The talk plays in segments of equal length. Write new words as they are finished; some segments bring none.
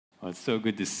Well, it's so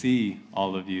good to see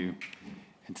all of you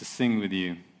and to sing with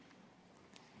you.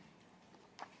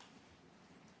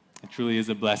 It truly is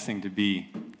a blessing to be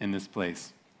in this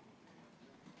place.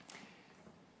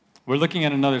 We're looking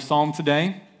at another psalm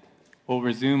today. We'll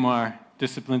resume our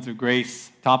Disciplines of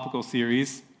Grace topical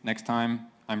series next time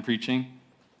I'm preaching.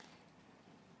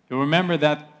 You'll remember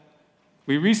that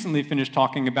we recently finished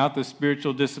talking about the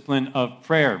spiritual discipline of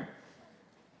prayer.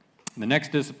 The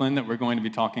next discipline that we're going to be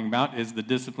talking about is the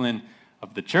discipline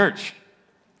of the church.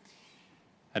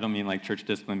 I don't mean like church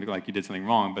discipline like you did something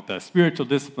wrong, but the spiritual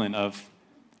discipline of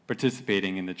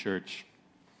participating in the church.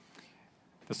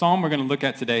 The psalm we're going to look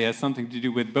at today has something to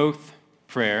do with both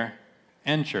prayer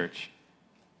and church.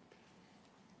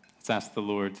 Let's ask the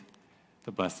Lord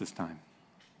to bless this time.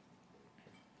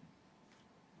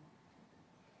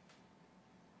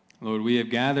 Lord, we have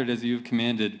gathered as you have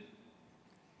commanded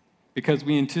because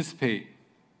we anticipate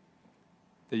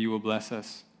that you will bless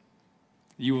us.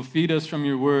 You will feed us from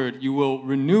your word. You will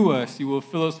renew us. You will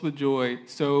fill us with joy.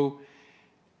 So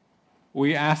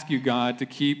we ask you, God, to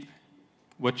keep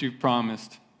what you've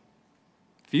promised.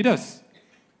 Feed us,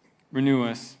 renew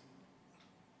us,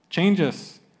 change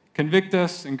us, convict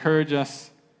us, encourage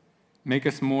us, make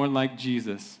us more like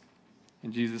Jesus.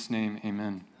 In Jesus' name,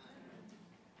 amen.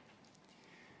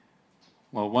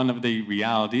 Well, one of the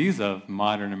realities of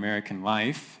modern American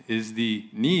life is the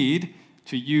need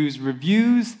to use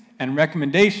reviews and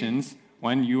recommendations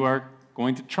when you are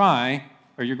going to try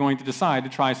or you're going to decide to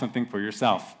try something for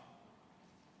yourself.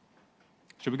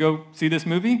 Should we go see this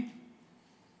movie?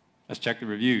 Let's check the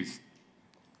reviews.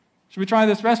 Should we try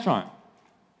this restaurant?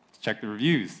 Let's check the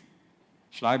reviews.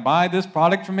 Should I buy this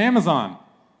product from Amazon?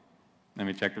 Let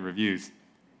me check the reviews.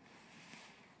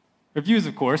 Reviews,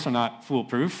 of course, are not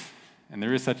foolproof. And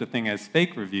there is such a thing as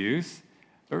fake reviews,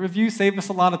 but reviews save us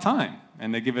a lot of time,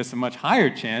 and they give us a much higher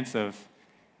chance of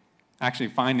actually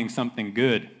finding something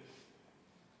good.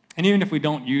 And even if we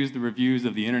don't use the reviews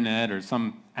of the internet or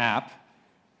some app,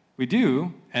 we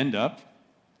do end up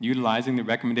utilizing the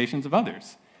recommendations of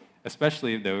others,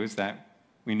 especially those that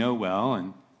we know well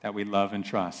and that we love and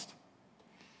trust.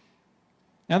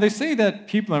 Now, they say that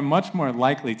people are much more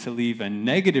likely to leave a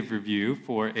negative review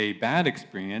for a bad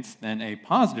experience than a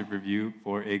positive review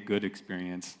for a good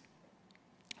experience.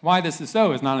 Why this is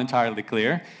so is not entirely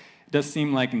clear. It does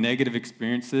seem like negative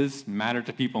experiences matter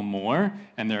to people more,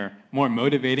 and they're more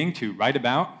motivating to write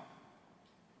about.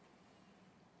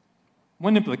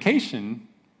 One implication,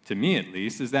 to me at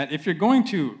least, is that if you're going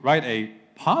to write a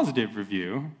positive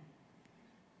review,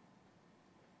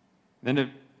 then it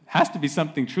has to be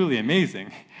something truly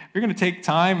amazing. You're going to take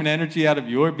time and energy out of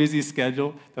your busy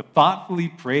schedule to thoughtfully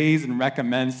praise and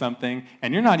recommend something,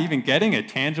 and you're not even getting a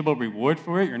tangible reward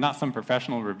for it, you're not some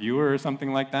professional reviewer or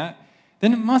something like that,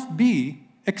 then it must be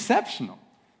exceptional.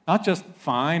 Not just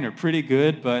fine or pretty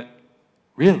good, but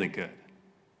really good.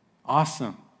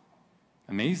 Awesome.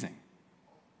 Amazing.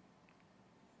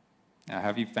 Now,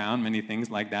 have you found many things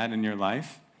like that in your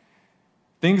life?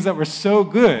 Things that were so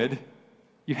good,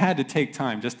 you had to take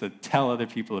time just to tell other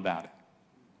people about it.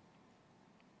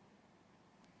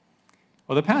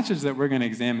 Well, the passage that we're going to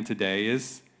examine today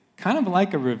is kind of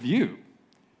like a review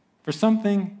for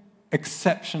something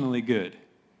exceptionally good.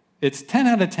 It's 10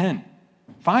 out of 10,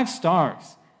 5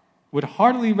 stars, would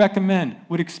heartily recommend,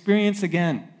 would experience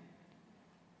again.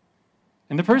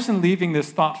 And the person leaving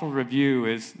this thoughtful review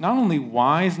is not only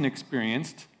wise and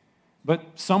experienced, but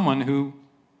someone who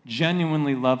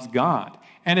genuinely loves God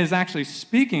and is actually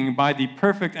speaking by the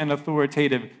perfect and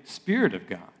authoritative Spirit of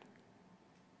God.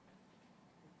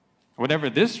 Whatever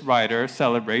this writer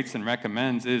celebrates and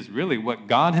recommends is really what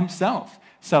God himself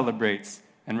celebrates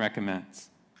and recommends.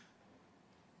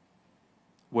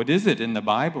 What is it in the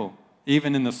Bible,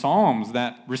 even in the Psalms,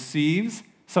 that receives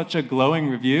such a glowing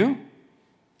review?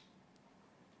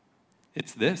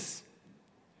 It's this: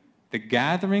 the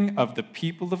gathering of the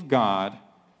people of God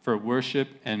for worship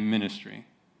and ministry.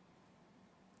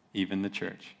 Even the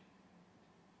church.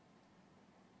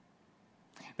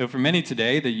 Though for many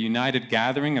today, the united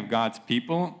gathering of God's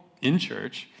people in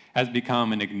church has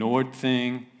become an ignored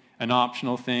thing, an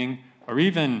optional thing, or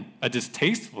even a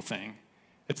distasteful thing.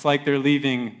 It's like they're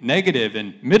leaving negative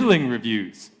and middling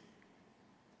reviews.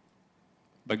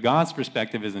 But God's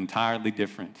perspective is entirely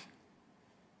different.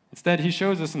 Instead, he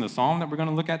shows us in the psalm that we're going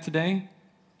to look at today,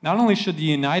 not only should the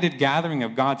united gathering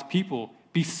of God's people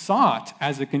be sought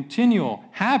as a continual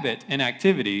habit and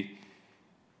activity,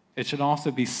 it should also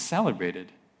be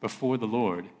celebrated before the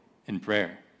Lord in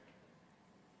prayer.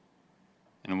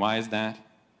 And why is that?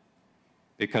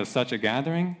 Because such a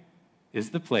gathering is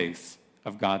the place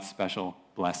of God's special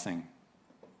blessing.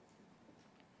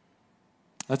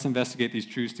 Let's investigate these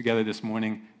truths together this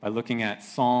morning by looking at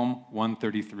Psalm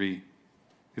 133.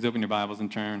 Please open your Bibles and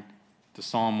turn to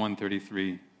Psalm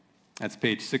 133. That's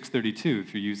page 632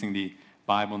 if you're using the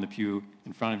Bible in the pew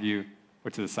in front of you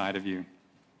or to the side of you.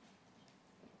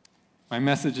 My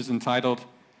message is entitled,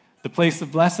 The Place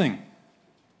of Blessing.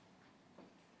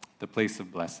 The Place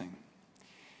of Blessing.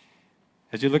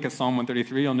 As you look at Psalm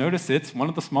 133, you'll notice it's one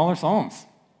of the smaller psalms,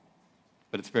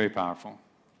 but it's very powerful.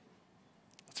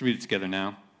 Let's read it together now,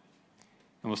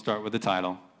 and we'll start with the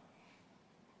title.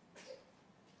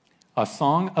 A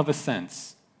Song of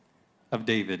Ascents of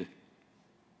David.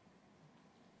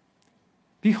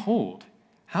 Behold,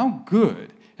 how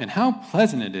good and how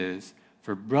pleasant it is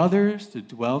for brothers to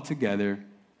dwell together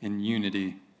in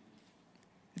unity.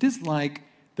 It is like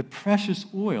the precious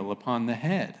oil upon the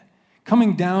head,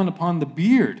 coming down upon the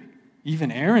beard,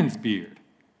 even Aaron's beard,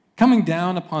 coming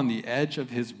down upon the edge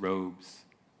of his robes.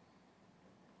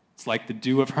 It's like the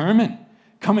dew of Hermon,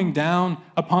 coming down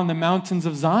upon the mountains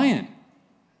of Zion.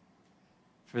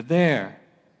 For there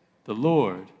the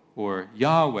Lord, or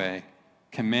Yahweh,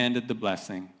 commanded the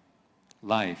blessing,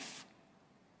 life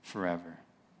forever.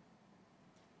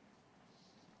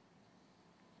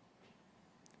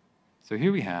 So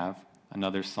here we have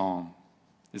another psalm.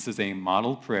 This is a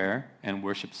model prayer and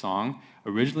worship song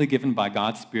originally given by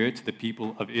God's Spirit to the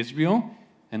people of Israel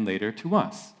and later to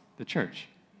us, the church.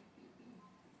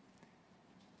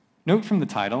 Note from the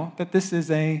title that this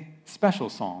is a special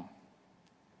psalm.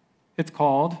 It's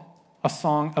called a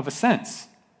Song of Ascents.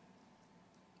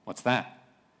 What's that?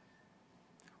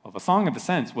 Well, the Song of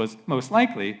Ascents was most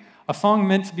likely a song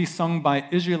meant to be sung by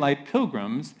Israelite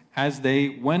pilgrims as they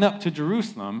went up to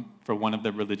Jerusalem for one of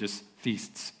the religious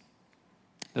feasts.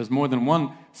 There's more than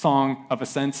one Song of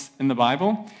Ascents in the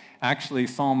Bible. Actually,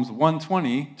 Psalms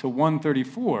 120 to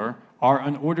 134 are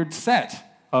an ordered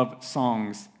set of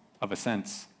songs of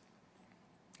ascents.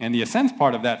 And the ascents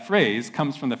part of that phrase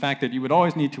comes from the fact that you would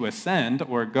always need to ascend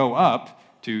or go up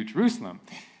to Jerusalem.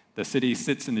 The city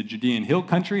sits in the Judean hill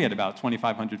country at about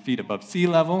 2,500 feet above sea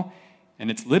level,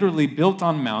 and it's literally built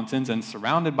on mountains and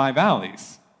surrounded by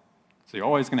valleys. So you're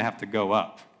always going to have to go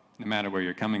up, no matter where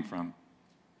you're coming from.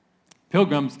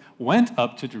 Pilgrims went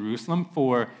up to Jerusalem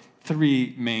for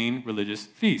 3 main religious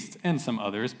feasts, and some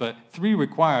others, but 3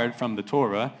 required from the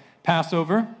Torah: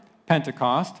 Passover,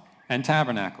 Pentecost, and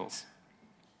Tabernacles.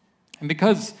 And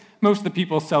because most of the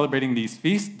people celebrating these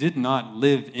feasts did not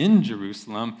live in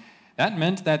Jerusalem, that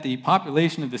meant that the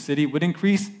population of the city would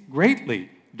increase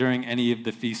greatly during any of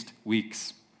the feast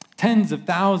weeks. Tens of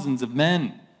thousands of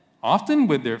men, often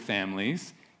with their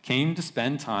families, came to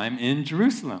spend time in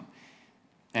Jerusalem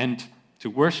and to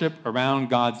worship around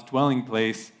God's dwelling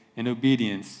place in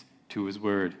obedience to his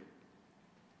word.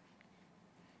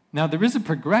 Now, there is a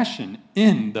progression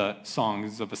in the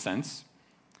songs of ascents.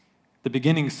 The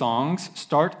beginning songs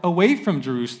start away from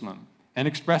Jerusalem and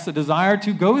express a desire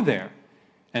to go there,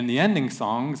 and the ending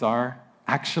songs are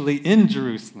actually in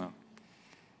Jerusalem.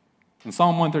 And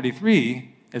Psalm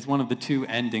 133 is one of the 2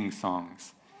 ending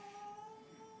songs.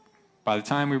 By the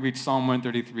time we reach Psalm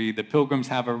 133, the pilgrims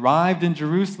have arrived in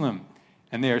Jerusalem,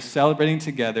 and they are celebrating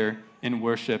together in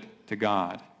worship to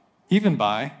God, even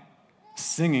by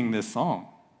singing this song.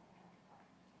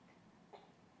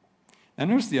 Now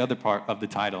notice the other part of the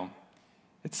title.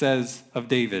 It says, of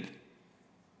David.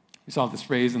 We saw this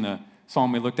phrase in the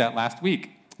psalm we looked at last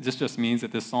week. This just means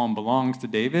that this psalm belongs to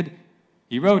David.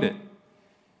 He wrote it.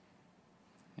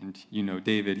 And you know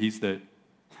David, he's the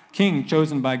king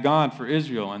chosen by God for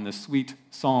Israel and the sweet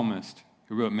psalmist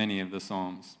who wrote many of the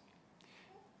psalms.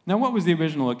 Now, what was the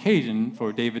original occasion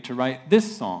for David to write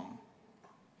this psalm?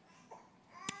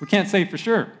 We can't say for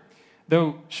sure,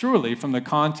 though surely from the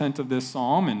content of this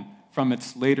psalm and from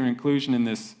its later inclusion in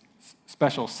this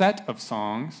special set of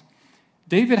songs,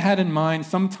 David had in mind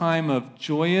some time of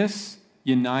joyous,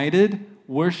 united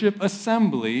worship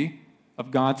assembly of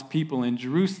God's people in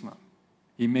Jerusalem.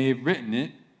 He may have written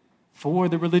it for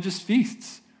the religious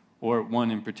feasts, or one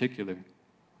in particular.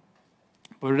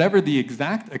 But whatever the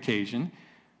exact occasion,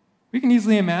 we can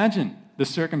easily imagine the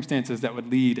circumstances that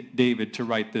would lead David to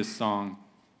write this song.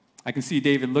 I can see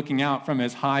David looking out from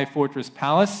his high fortress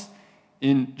palace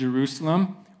in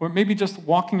Jerusalem, or maybe just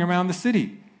walking around the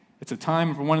city. It's a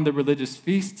time for one of the religious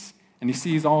feasts, and he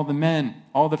sees all the men,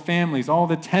 all the families, all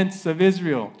the tents of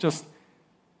Israel just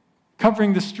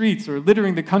covering the streets or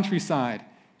littering the countryside.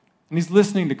 And he's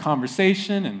listening to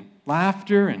conversation and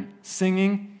laughter and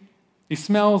singing. He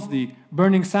smells the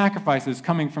burning sacrifices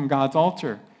coming from God's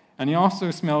altar, and he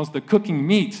also smells the cooking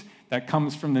meat that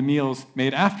comes from the meals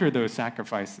made after those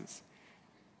sacrifices.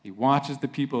 He watches the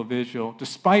people of Israel,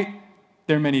 despite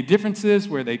their many differences,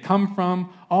 where they come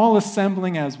from, all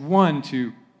assembling as one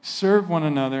to serve one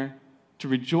another, to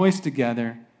rejoice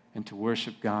together, and to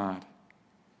worship God.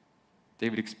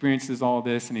 David experiences all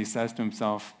this, and he says to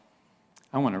himself,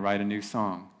 I want to write a new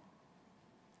song.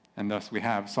 And thus we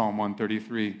have Psalm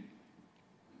 133,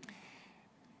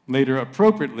 later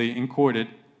appropriately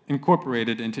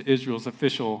incorporated into Israel's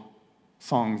official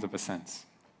songs of ascents.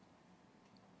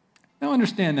 Now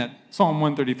understand that Psalm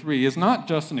 133 is not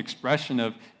just an expression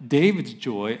of David's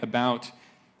joy about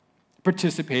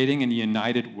participating in the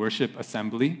united worship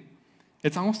assembly.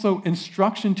 It's also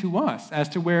instruction to us as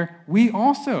to where we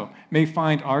also may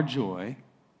find our joy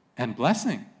and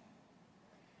blessing.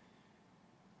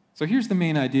 So here's the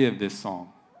main idea of this psalm.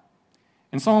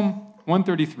 In Psalm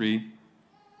 133,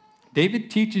 David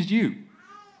teaches you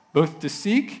both to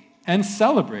seek and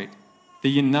celebrate the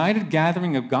united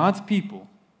gathering of God's people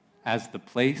as the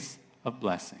place of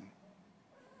blessing.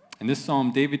 In this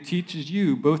psalm, David teaches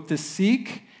you both to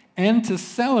seek and to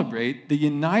celebrate the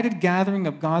united gathering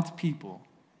of God's people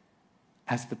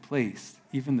as the place,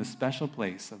 even the special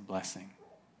place of blessing.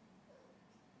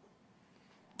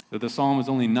 Though the psalm is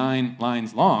only 9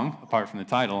 lines long, apart from the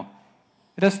title,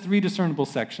 it has 3 discernible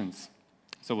sections.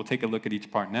 So we'll take a look at each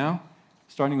part now,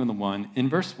 starting with the one in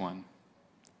verse 1.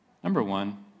 Number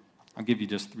 1, I'll give you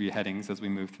just 3 headings as we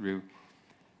move through.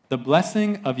 The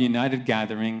blessing of united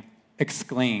gathering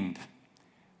exclaimed.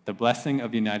 The blessing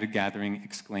of united gathering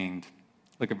exclaimed.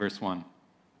 Look at verse 1.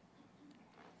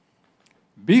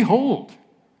 Behold,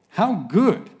 how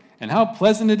good and how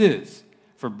pleasant it is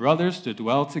for brothers to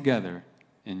dwell together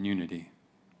in unity.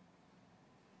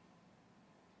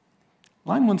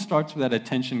 Line 1 starts with that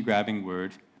attention-grabbing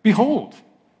word, behold.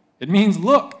 It means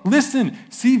look, listen,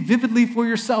 see vividly for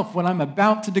yourself what I'm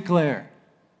about to declare.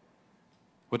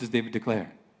 What does David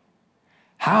declare?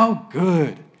 How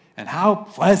good and how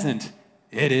pleasant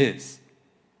it is.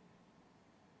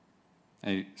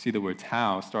 Now you see the words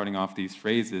how starting off these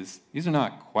phrases. These are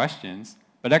not questions,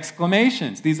 but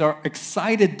exclamations. These are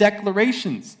excited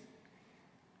declarations.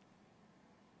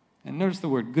 And notice the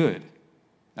word good.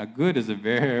 Now, good is a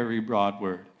very broad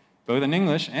word, both in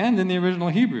English and in the original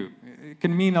Hebrew. It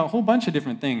can mean a whole bunch of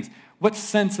different things. What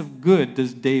sense of good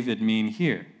does David mean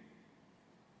here?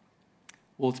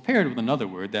 Well, it's paired with another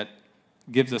word that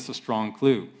gives us a strong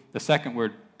clue. The second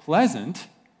word, pleasant,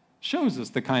 shows us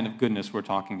the kind of goodness we're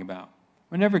talking about.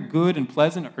 Whenever good and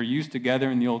pleasant are used together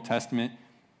in the Old Testament,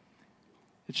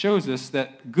 it shows us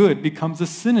that good becomes a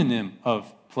synonym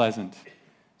of pleasant.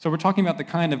 So we're talking about the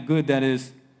kind of good that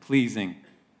is pleasing,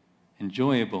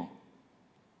 enjoyable,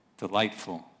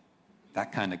 delightful,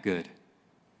 that kind of good.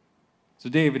 So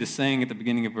David is saying at the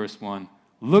beginning of verse 1,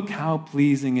 look how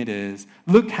pleasing it is.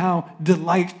 Look how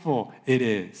delightful it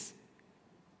is.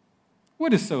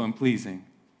 What is so pleasing?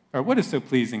 Or what is so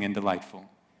pleasing and delightful?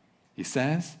 He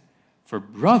says, for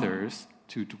brothers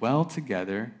to dwell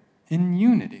together in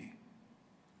unity.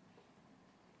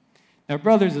 Now,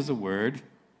 brothers is a word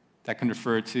that can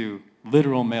refer to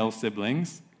literal male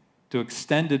siblings, to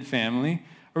extended family,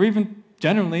 or even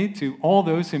generally to all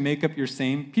those who make up your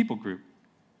same people group.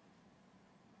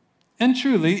 And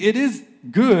truly, it is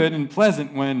good and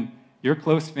pleasant when your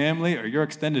close family or your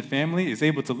extended family is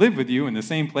able to live with you in the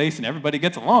same place and everybody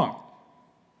gets along.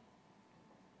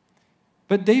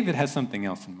 But David has something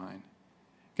else in mind.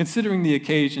 Considering the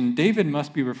occasion, David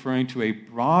must be referring to a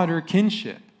broader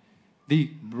kinship,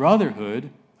 the brotherhood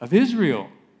of Israel.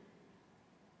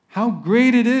 How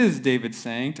great it is, David's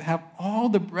saying, to have all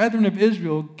the brethren of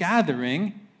Israel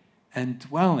gathering and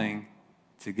dwelling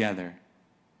together.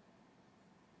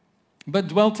 But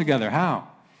dwell together, how?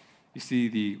 You see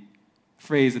the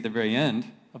phrase at the very end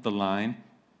of the line,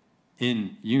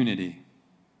 in unity.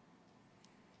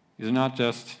 These are not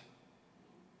just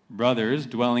brothers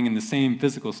dwelling in the same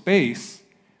physical space,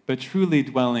 but truly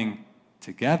dwelling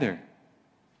together.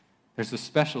 There's a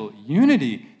special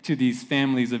unity to these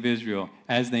families of Israel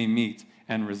as they meet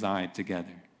and reside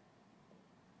together.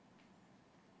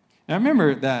 Now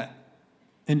remember that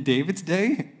in David's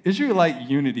day, Israelite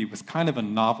unity was kind of a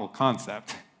novel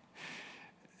concept.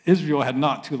 Israel had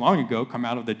not too long ago come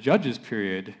out of the Judges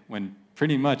period when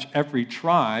pretty much every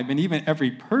tribe and even every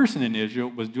person in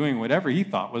Israel was doing whatever he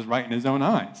thought was right in his own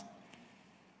eyes.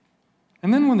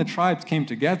 And then when the tribes came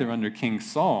together under King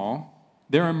Saul,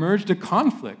 there emerged a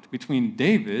conflict between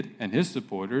David and his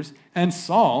supporters and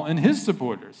Saul and his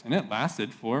supporters, and it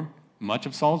lasted for much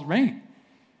of Saul's reign.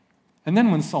 And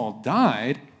then when Saul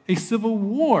died, a civil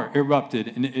war erupted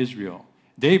in Israel.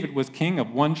 David was king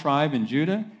of one tribe in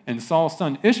Judah, and Saul's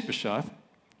son Ishbosheth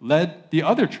led the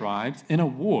other tribes in a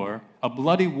war, a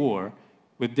bloody war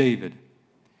with David.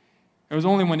 It was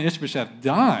only when Ishbosheth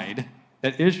died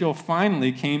that Israel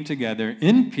finally came together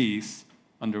in peace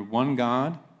under one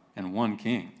God and one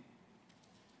king.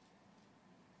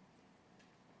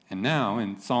 And now,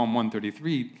 in Psalm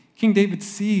 133, King David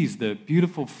sees the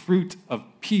beautiful fruit of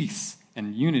peace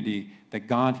and unity that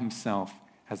God himself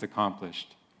has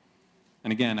accomplished.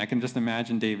 And again, I can just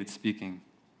imagine David speaking.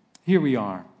 Here we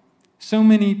are, so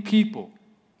many people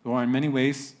who are in many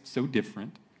ways so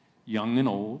different, young and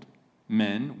old,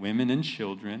 men, women, and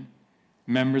children,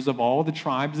 members of all the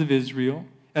tribes of Israel,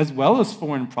 as well as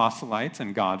foreign proselytes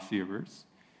and God-fearers,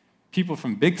 people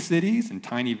from big cities and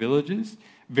tiny villages,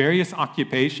 various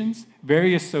occupations,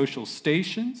 various social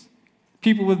stations,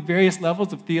 people with various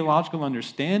levels of theological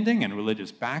understanding and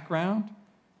religious background.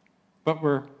 But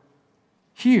we're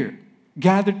here,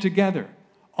 gathered together,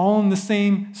 all in the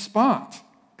same spot,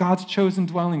 God's chosen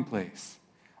dwelling place,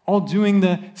 all doing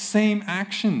the same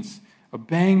actions,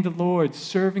 obeying the Lord,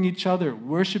 serving each other,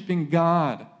 worshiping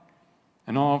God,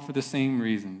 and all for the same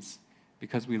reasons,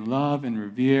 because we love and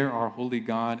revere our holy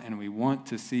God and we want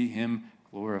to see him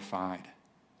glorified.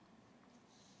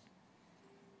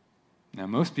 Now,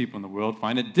 most people in the world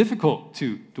find it difficult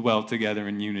to dwell together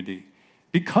in unity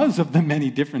because of the many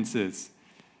differences.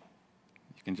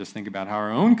 You can just think about how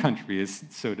our own country is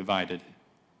so divided.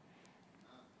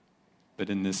 But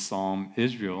in this psalm,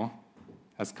 Israel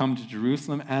has come to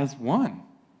Jerusalem as one,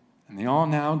 and they all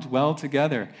now dwell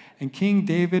together. And King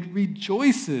David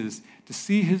rejoices to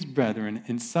see his brethren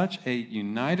in such a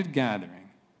united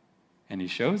gathering. And he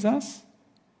shows us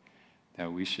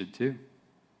that we should too.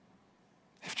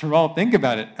 After all, think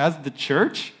about it. As the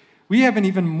church, we have an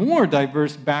even more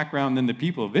diverse background than the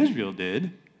people of Israel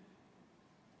did.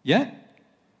 Yet,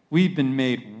 we've been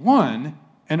made one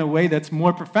in a way that's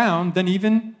more profound than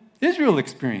even Israel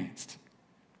experienced.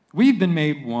 We've been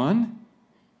made one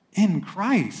in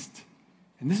Christ.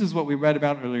 And this is what we read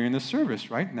about earlier in the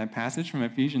service, right? In that passage from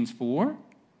Ephesians 4.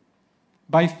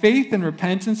 By faith and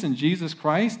repentance in Jesus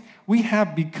Christ, we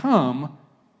have become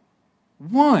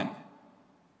one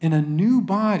in a new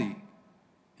body,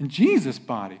 in Jesus'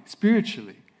 body,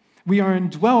 spiritually. We are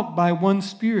indwelt by one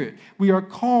Spirit. We are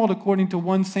called according to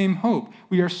one same hope.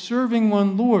 We are serving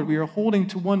one Lord. We are holding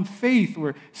to one faith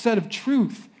or set of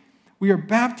truth. We are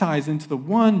baptized into the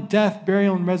one death,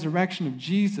 burial, and resurrection of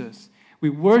Jesus.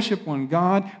 We worship one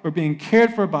God. We're being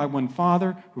cared for by one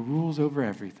Father who rules over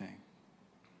everything.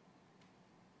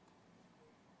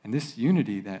 And this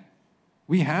unity that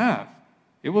we have,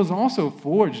 it was also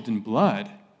forged in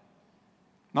blood.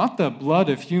 Not the blood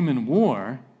of human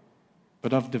war,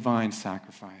 but of divine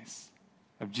sacrifice,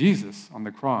 of Jesus on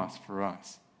the cross for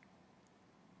us.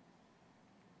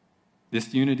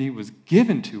 This unity was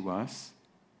given to us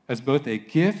as both a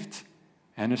gift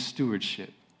and a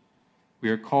stewardship. We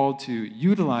are called to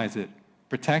utilize it,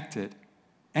 protect it,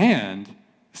 and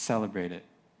celebrate it.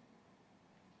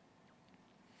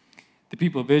 The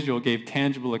people of Israel gave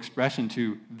tangible expression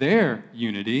to their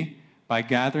unity by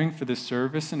gathering for the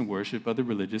service and worship of the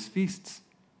religious feasts.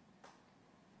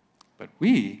 But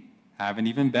we have an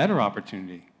even better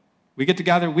opportunity. We get to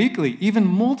gather weekly, even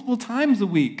multiple times a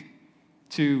week,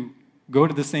 to go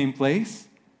to the same place,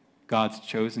 God's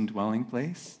chosen dwelling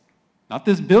place. Not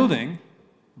this building,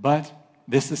 but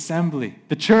this assembly,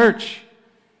 the church.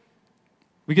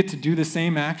 We get to do the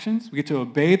same actions. We get to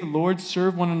obey the Lord,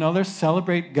 serve one another,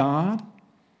 celebrate God,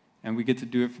 and we get to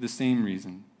do it for the same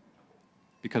reason,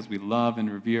 because we love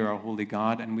and revere our holy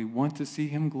God and we want to see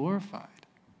him glorified.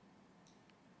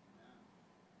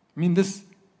 I mean, this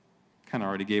kind of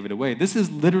already gave it away. This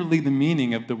is literally the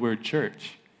meaning of the word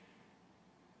church.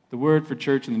 The word for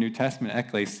church in the New Testament,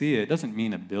 ecclesia, it doesn't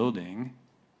mean a building,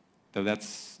 though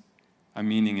that's a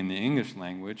meaning in the English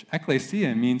language.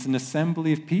 Ecclesia means an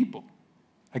assembly of people,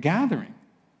 a gathering.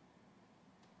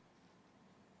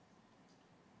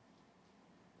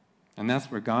 And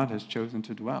that's where God has chosen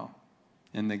to dwell,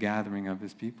 in the gathering of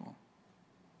his people.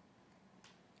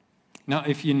 Now,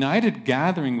 if united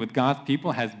gathering with God's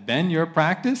people has been your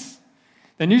practice,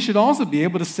 then you should also be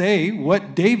able to say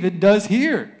what David does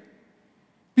here.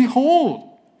 Behold,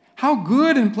 how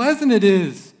good and pleasant it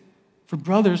is for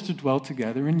brothers to dwell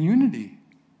together in unity.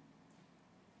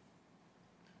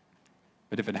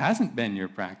 But if it hasn't been your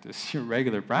practice, your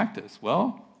regular practice,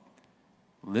 well,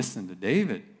 listen to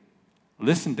David,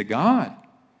 listen to God,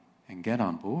 and get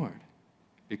on board.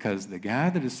 Because the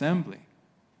gathered assembly,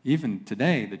 even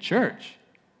today, the church,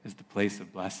 is the place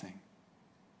of blessing.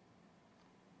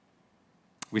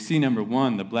 We see, number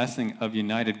one, the blessing of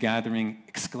united gathering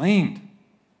exclaimed.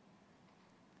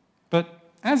 But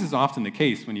as is often the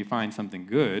case when you find something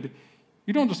good,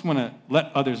 you don't just want to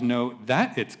let others know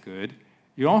that it's good.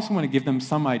 you also want to give them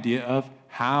some idea of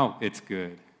how it's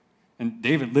good. And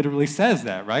David literally says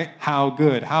that, right? How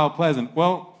good, how pleasant.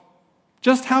 Well,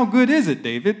 just how good is it,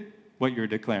 David, what you're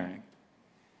declaring?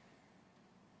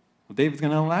 Well, David's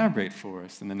going to elaborate for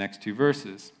us in the next two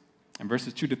verses. In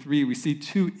verses 2 to 3, we see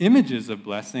two images of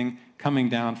blessing coming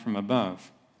down from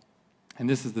above. And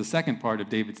this is the second part of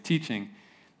David's teaching,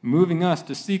 moving us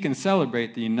to seek and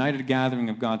celebrate the united gathering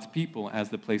of God's people as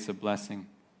the place of blessing.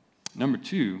 Number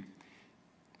 2,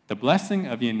 the blessing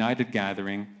of united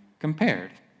gathering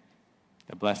compared.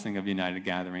 The blessing of united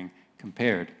gathering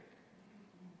compared.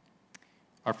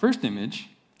 Our first image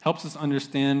helps us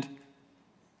understand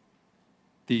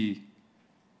the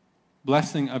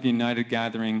blessing of united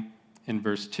gathering in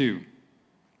verse 2.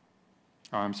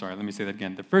 Let me say that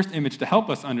again. The first image to help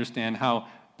us understand how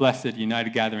blessed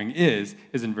united gathering is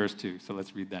in verse 2. So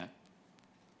let's read that.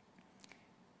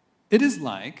 It is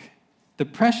like the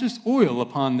precious oil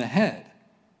upon the head,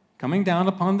 coming down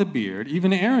upon the beard,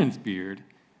 even Aaron's beard,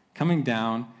 coming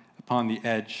down upon the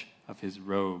edge of his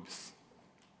robes.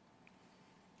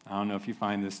 I don't know if you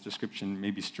find this description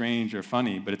maybe strange or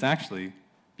funny, but it's actually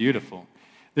beautiful.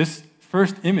 This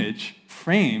first image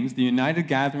frames the united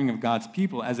gathering of God's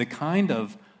people as a kind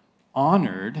of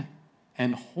honored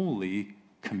and holy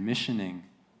commissioning.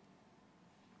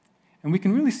 And we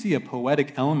can really see a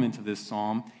poetic element of this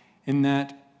psalm in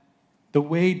that the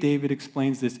way David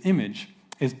explains this image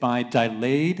is by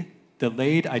delayed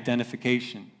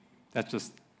identification. That's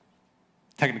just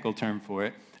a technical term for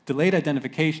it. Delayed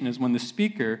identification is when the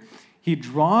speaker, he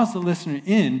draws the listener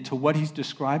in to what he's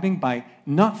describing by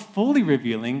not fully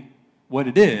revealing what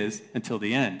it is until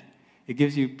the end. It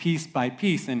gives you piece by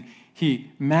piece, and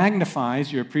he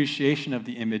magnifies your appreciation of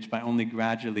the image by only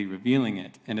gradually revealing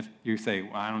it. And if you say,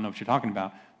 well, I don't know what you're talking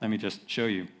about, let me just show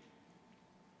you.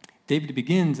 David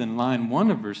begins in line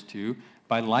 1 of verse 2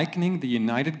 by likening the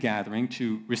united gathering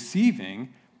to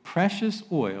receiving precious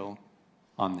oil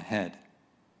on the head.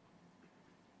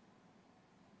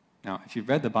 Now, if you've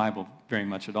read the Bible very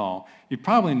much at all, you've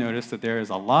probably noticed that there is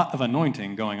a lot of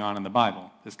anointing going on in the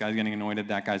Bible. This guy's getting anointed,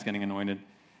 that guy's getting anointed.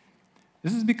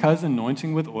 This is because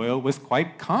anointing with oil was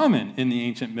quite common in the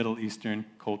ancient Middle Eastern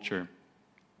culture.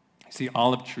 See,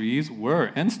 olive trees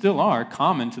were, and still are,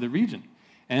 common to the region.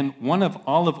 And one of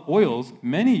olive oil's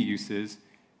many uses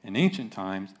in ancient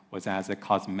times was as a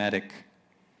cosmetic.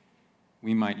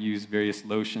 We might use various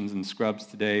lotions and scrubs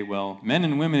today. Well, men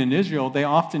and women in Israel, they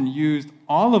often used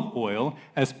olive oil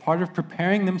as part of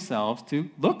preparing themselves to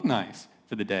look nice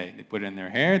for the day. They put it in their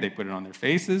hair, they put it on their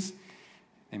faces.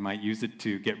 They might use it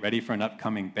to get ready for an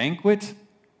upcoming banquet.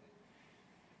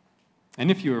 And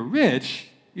if you were rich,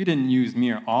 you didn't use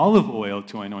mere olive oil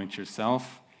to anoint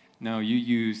yourself. No, you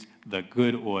used the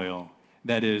good oil,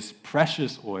 that is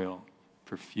precious oil,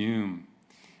 perfume.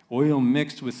 Oil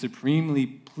mixed with supremely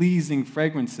pleasing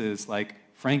fragrances like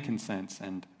frankincense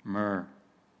and myrrh.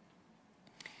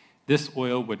 This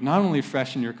oil would not only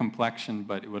freshen your complexion,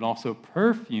 but it would also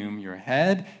perfume your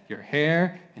head, your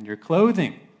hair, and your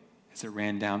clothing as it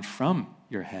ran down from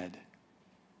your head.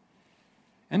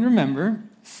 And remember,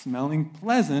 smelling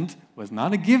pleasant was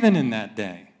not a given in that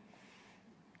day.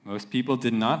 Most people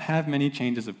did not have many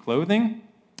changes of clothing.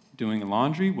 Doing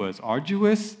laundry was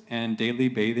arduous, and daily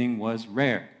bathing was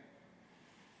rare.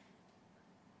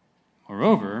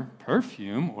 Moreover,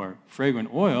 perfume or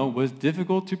fragrant oil was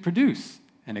difficult to produce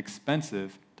and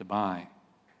expensive to buy.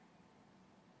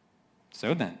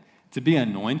 So then, to be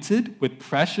anointed with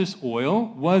precious oil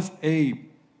was a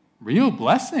real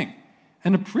blessing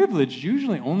and a privilege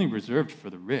usually only reserved for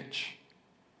the rich.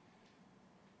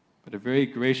 But a very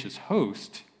gracious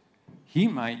host, he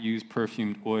might use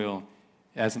perfumed oil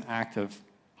as an act of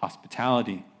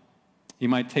hospitality. He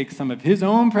might take some of his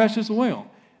own precious oil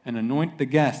and anoint the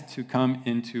guests who come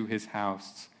into his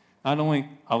house, not only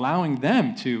allowing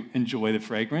them to enjoy the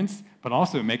fragrance, but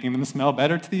also making them smell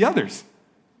better to the others.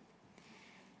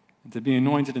 And to be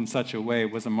anointed in such a way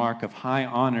was a mark of high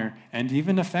honor and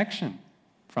even affection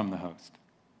from the host.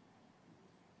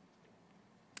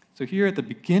 So here at the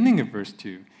beginning of verse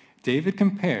 2, David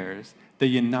compares the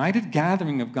united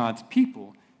gathering of God's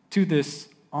people to this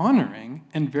honoring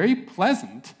and very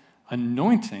pleasant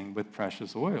anointing with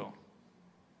precious oil.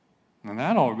 And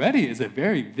that already is a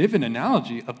very vivid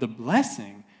analogy of the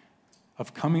blessing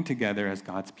of coming together as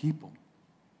God's people.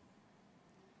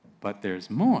 But there's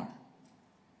more.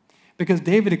 Because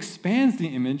David expands the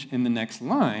image in the next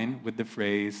line with the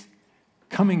phrase,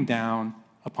 coming down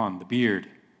upon the beard.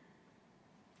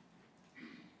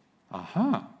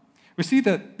 Aha. We see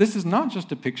that this is not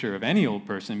just a picture of any old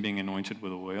person being anointed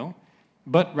with oil,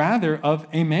 but rather of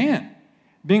a man.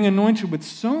 being anointed with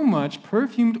so much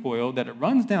perfumed oil that it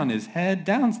runs down his head,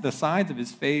 down the sides of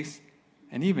his face,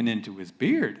 and even into his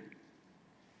beard.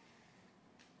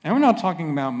 And we're not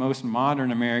talking about most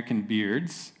modern American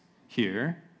beards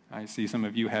here. I see some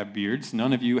of you have beards.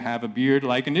 None of you have a beard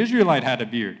like an Israelite had a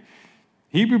beard.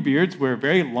 Hebrew beards were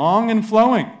very long and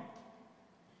flowing.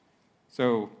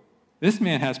 So this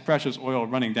man has precious oil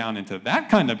running down into that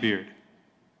kind of beard.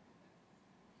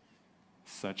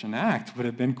 Such an act would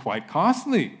have been quite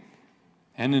costly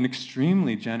and an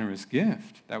extremely generous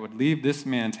gift that would leave this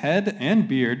man's head and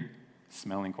beard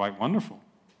smelling quite wonderful.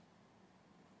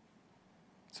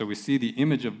 So we see the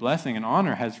image of blessing and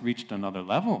honor has reached another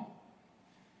level.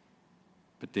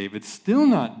 But David's still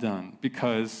not done,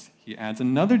 because he adds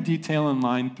another detail in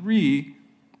line 3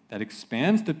 that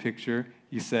expands the picture.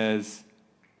 He says,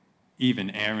 even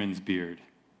Aaron's beard.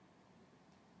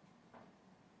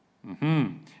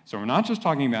 So we're not just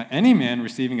talking about any man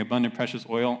receiving abundant precious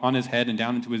oil on his head and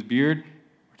down into his beard.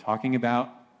 We're talking about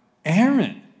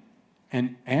Aaron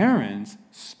and Aaron's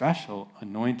special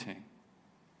anointing.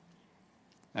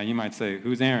 Now you might say,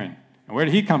 who's Aaron? And where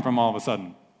did he come from all of a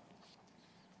sudden?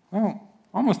 Well,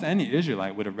 almost any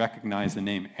Israelite would have recognized the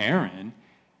name Aaron,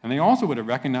 and they also would have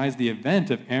recognized the event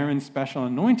of Aaron's special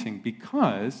anointing,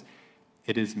 because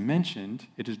it is mentioned,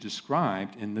 it is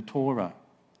described in the Torah,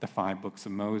 the 5 books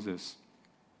of Moses.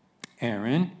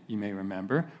 Aaron, you may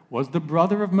remember, was the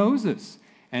brother of Moses,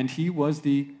 and he was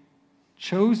the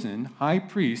chosen high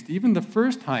priest, even the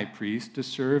first high priest, to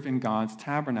serve in God's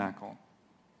tabernacle,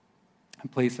 a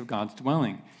place of God's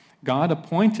dwelling. God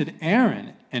appointed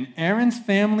Aaron and Aaron's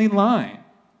family line,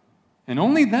 and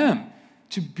only them,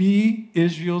 to be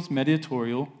Israel's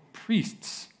mediatorial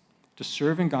priests, to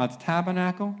serve in God's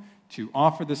tabernacle, to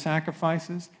offer the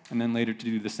sacrifices, and then later to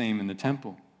do the same in the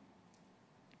temple.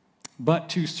 But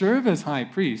to serve as high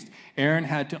priest, Aaron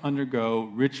had to undergo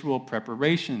ritual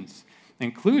preparations,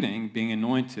 including being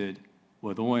anointed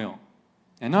with oil.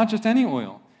 And not just any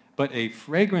oil, but a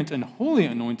fragrant and holy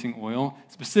anointing oil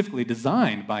specifically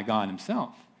designed by God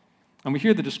himself. And we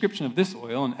hear the description of this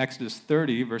oil in Exodus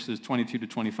 30, verses 22 to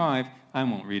 25. I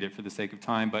won't read it for the sake of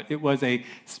time, but it was a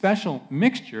special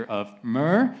mixture of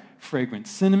myrrh, fragrant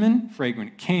cinnamon,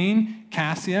 fragrant cane,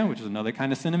 cassia, which is another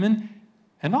kind of cinnamon,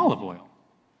 and olive oil.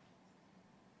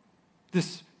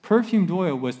 This perfumed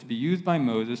oil was to be used by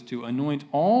Moses to anoint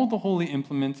all the holy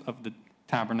implements of the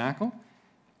tabernacle,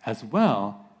 as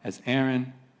well as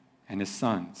Aaron and his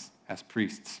sons as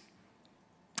priests.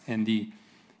 And the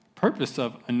purpose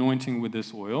of anointing with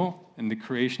this oil and the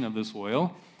creation of this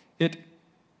oil, it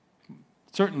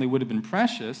certainly would have been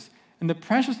precious, and the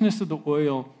preciousness of the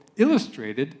oil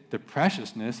illustrated the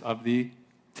preciousness of the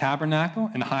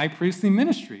tabernacle and high priestly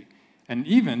ministry, and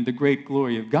even the great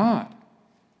glory of God.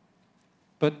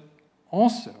 But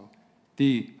also,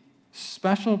 the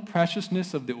special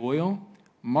preciousness of the oil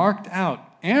marked out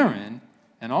Aaron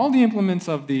and all the implements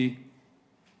of the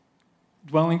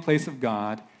dwelling place of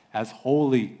God as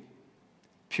holy,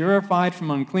 purified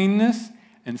from uncleanness,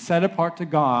 and set apart to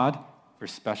God for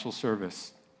special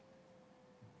service.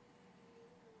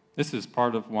 This is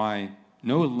part of why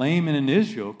no layman in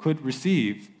Israel could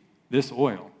receive this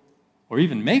oil, or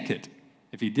even make it.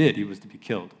 If he did, he was to be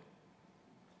killed.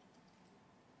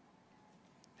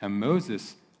 And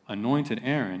Moses anointed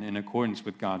Aaron in accordance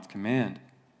with God's command.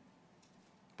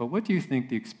 But what do you think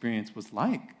the experience was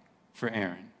like for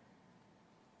Aaron?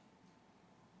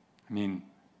 I mean,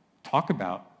 talk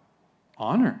about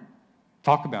honor.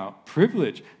 Talk about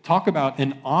privilege. Talk about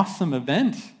an awesome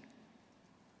event.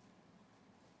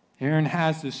 Aaron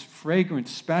has this fragrant,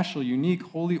 special, unique,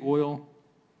 holy oil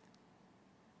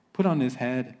put on his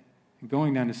head and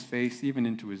going down his face, even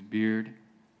into his beard.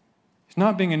 He's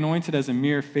not being anointed as a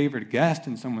mere favored guest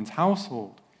in someone's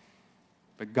household,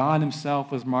 but God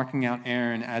himself was marking out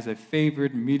Aaron as a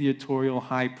favored mediatorial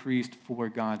high priest for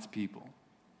God's people.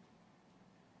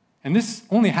 And this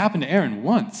only happened to Aaron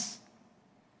once.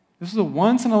 This was a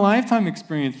once-in-a-lifetime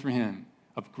experience for him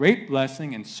of great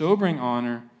blessing and sobering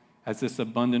honor as this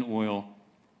abundant oil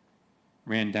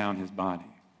ran down his body.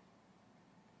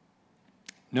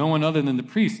 No one other than the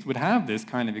priest would have this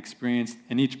kind of experience,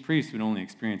 and each priest would only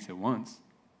experience it once.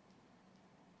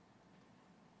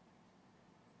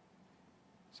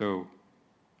 So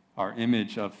our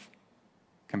image of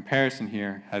comparison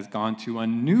here has gone to a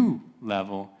new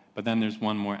level, but then there's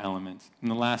one more element. In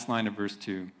the last line of verse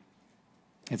 2,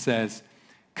 it says,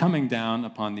 coming down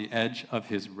upon the edge of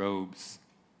his robes.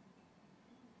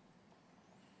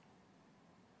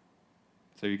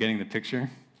 So you're getting the picture?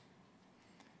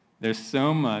 There's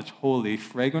so much holy,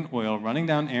 fragrant oil running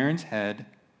down Aaron's head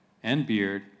and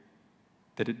beard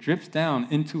that it drips down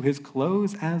into his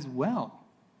clothes as well.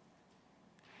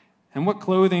 And what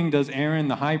clothing does Aaron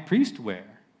the high priest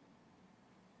wear?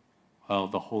 Well,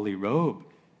 the holy robe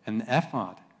and the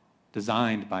ephod,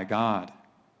 designed by God.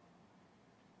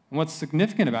 And what's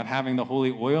significant about having the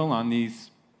holy oil on these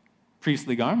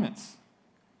priestly garments?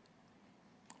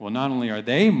 Well, not only are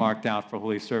they marked out for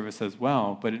holy service as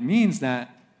well, but it means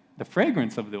that the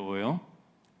fragrance of the oil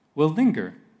will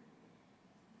linger.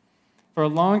 For a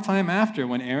long time after,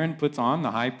 when Aaron puts on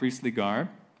the high priestly garb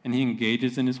and he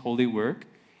engages in his holy work,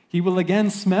 he will again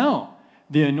smell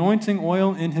the anointing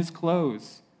oil in his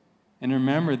clothes and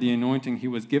remember the anointing he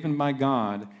was given by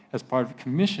God as part of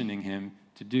commissioning him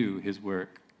to do his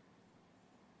work.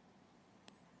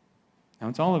 Now,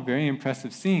 it's all a very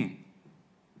impressive scene,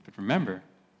 but remember,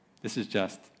 this is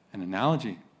just an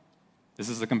analogy. This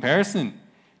is a comparison.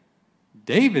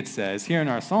 David says here in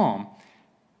our psalm,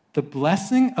 the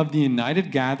blessing of the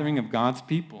united gathering of God's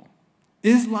people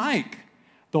is like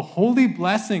the holy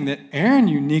blessing that Aaron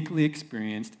uniquely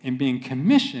experienced in being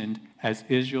commissioned as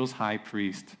Israel's high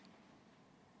priest.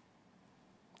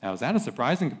 Now, is that a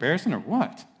surprising comparison or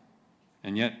what?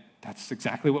 And yet, that's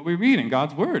exactly what we read in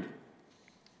God's word.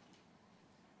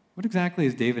 What exactly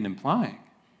is David implying?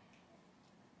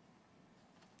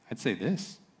 I'd say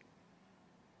this,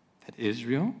 that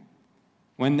Israel,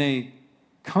 when they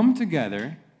come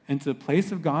together into the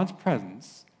place of God's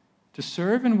presence to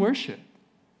serve and worship,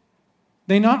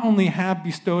 they not only have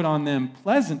bestowed on them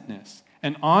pleasantness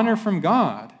and honor from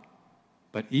God,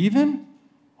 but even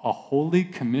a holy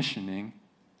commissioning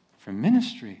for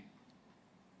ministry.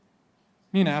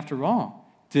 I mean, after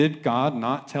all, did God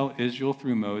not tell Israel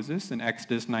through Moses in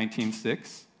Exodus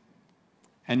 19:6,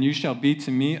 "And you shall be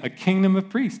to me a kingdom of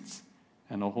priests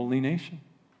and a holy nation"?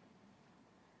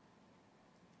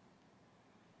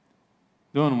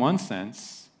 Though in one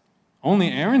sense,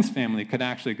 only Aaron's family could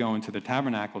actually go into the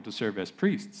tabernacle to serve as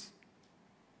priests.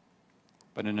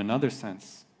 But in another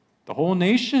sense, the whole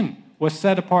nation was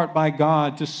set apart by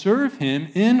God to serve him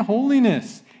in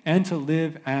holiness and to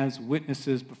live as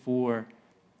witnesses before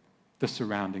the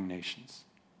surrounding nations.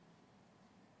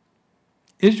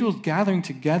 Israel's gathering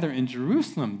together in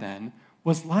Jerusalem then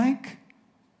was like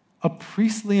a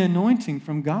priestly anointing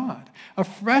from God, a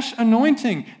fresh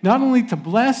anointing, not only to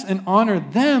bless and honor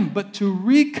them, but to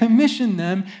recommission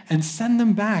them and send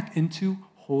them back into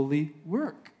holy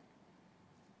work.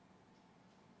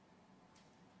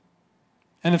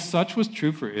 And if such was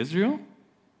true for Israel,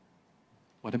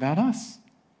 what about us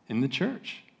in the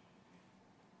church?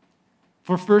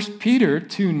 For 1 Peter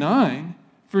 2:9,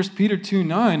 1 Peter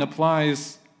 2:9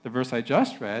 applies the verse I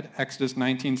just read, Exodus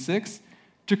 19:6,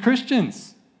 to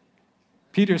Christians.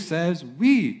 Peter says,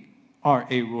 we are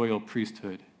a royal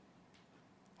priesthood,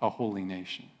 a holy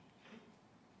nation.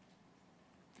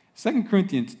 2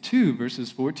 Corinthians 2, verses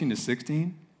 14 to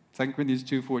 16, 2 Corinthians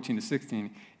 2, 14 to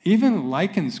 16, even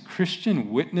likens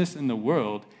Christian witness in the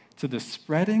world to the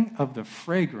spreading of the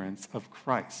fragrance of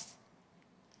Christ.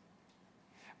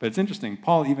 But it's interesting,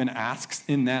 Paul even asks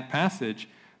in that passage,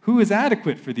 who is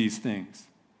adequate for these things?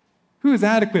 Who is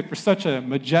adequate for such a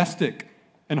majestic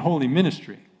and holy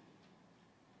ministry?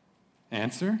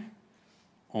 Answer,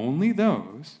 only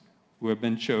those who have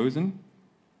been chosen,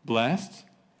 blessed,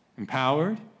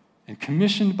 empowered, and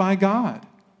commissioned by God.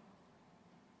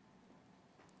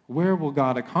 Where will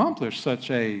God accomplish such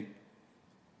a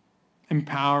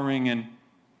empowering and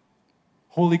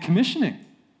holy commissioning?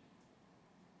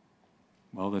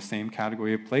 Well, the same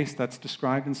category of place that's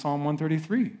described in Psalm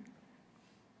 133.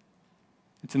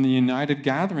 It's in the united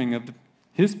gathering of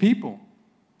his people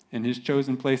in his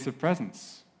chosen place of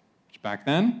presence. Which back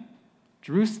then,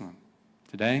 Jerusalem.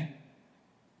 Today,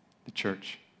 the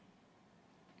church.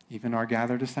 Even our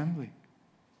gathered assembly.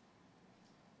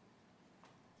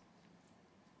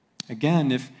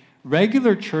 Again, if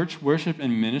regular church worship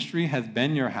and ministry has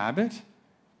been your habit,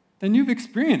 then you've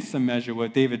experienced some measure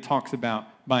what David talks about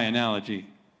by analogy.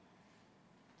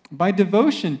 By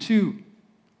devotion to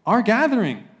our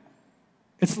gathering,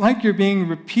 it's like you're being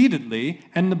repeatedly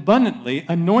and abundantly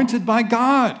anointed by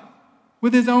God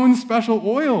with his own special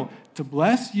oil to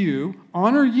bless you,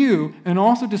 honor you, and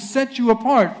also to set you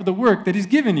apart for the work that he's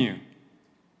given you.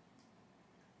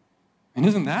 And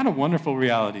isn't that a wonderful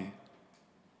reality?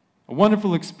 A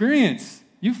wonderful experience.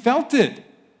 You felt it.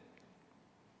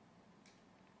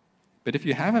 But if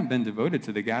you haven't been devoted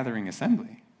to the gathering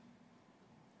assembly,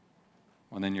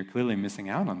 well, then you're clearly missing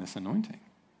out on this anointing.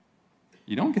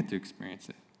 You don't get to experience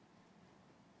it.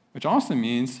 Which also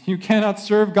means you cannot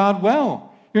serve God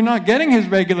well. You're not getting his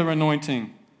regular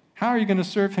anointing. How are you going to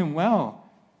serve him well?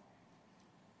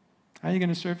 How are you going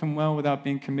to serve him well without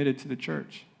being committed to the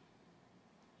church?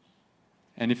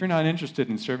 And if you're not interested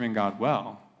in serving God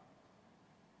well,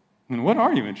 then what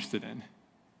are you interested in?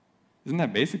 Isn't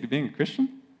that basic to being a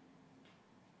Christian?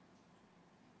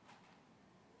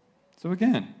 So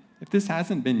again, if this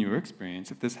hasn't been your experience,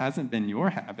 if this hasn't been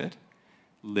your habit,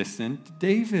 listen to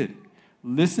David.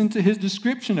 Listen to his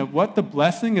description of what the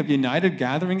blessing of united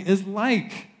gathering is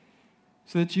like,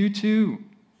 so that you too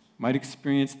might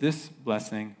experience this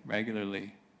blessing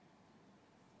regularly.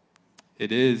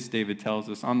 It is, David tells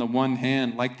us, on the one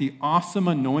hand, like the awesome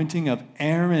anointing of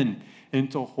Aaron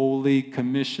into holy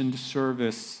commissioned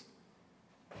service.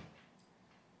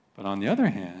 But on the other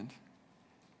hand,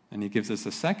 and he gives us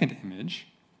a second image,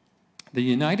 the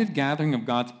united gathering of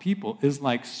God's people is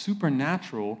like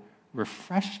supernatural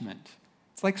refreshment.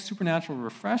 It's like supernatural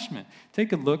refreshment.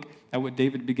 Take a look at what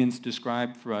David begins to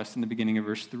describe for us in the beginning of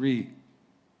verse 3.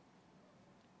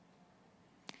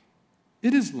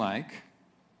 It is like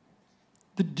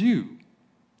the dew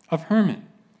of Hermon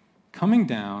coming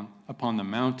down upon the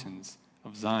mountains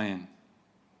of Zion.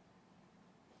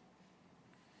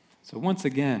 So once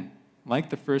again, like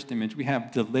the first image, we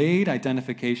have delayed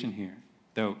identification here,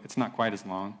 though it's not quite as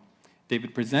long.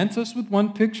 David presents us with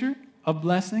one picture of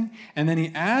blessing, and then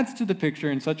he adds to the picture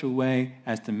in such a way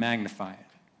as to magnify it.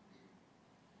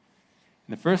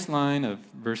 In the first line of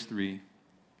verse 3,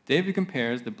 David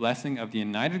compares the blessing of the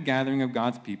united gathering of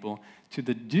God's people to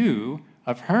the dew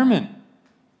of Hermon.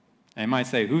 And you might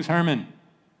say, who's Hermon?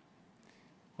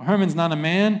 Well, Hermon's not a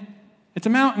man, it's a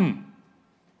mountain.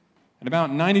 At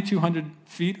about 9,200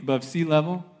 feet above sea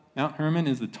level, Mount Hermon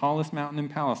is the tallest mountain in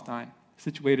Palestine,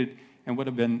 situated in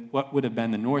what would have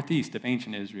been the northeast of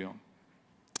ancient Israel.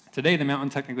 Today, the mountain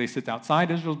technically sits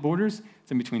outside Israel's borders.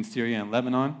 It's in between Syria and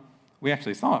Lebanon. We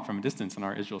actually saw it from a distance on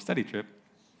our Israel study trip.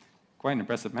 Quite an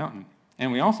impressive mountain.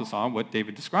 And we also saw what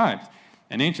David describes.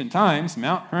 In ancient times,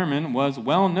 Mount Hermon was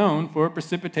well known for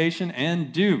precipitation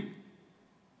and dew,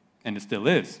 and it still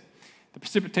is. The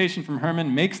precipitation from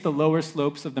Hermon makes the lower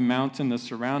slopes of the mountain, the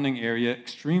surrounding area,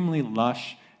 extremely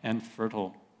lush and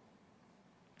fertile.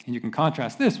 And you can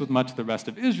contrast this with much of the rest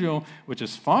of Israel, which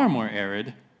is far more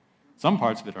arid. Some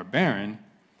parts of it are barren,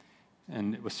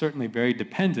 and it was certainly very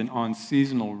dependent on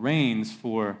seasonal rains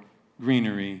for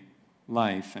greenery,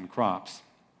 life, and crops.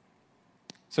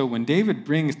 So when David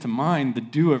brings to mind the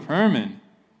dew of Hermon,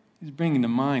 he's bringing to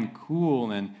mind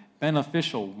cool and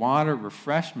beneficial water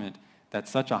refreshment that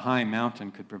such a high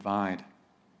mountain could provide.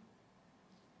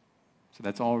 So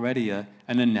that's already an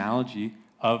analogy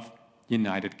of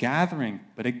united gathering.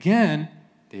 But again,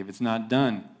 David's not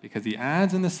done, because he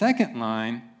adds in the second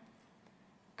line,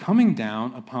 coming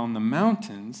down upon the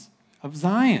mountains of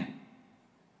Zion.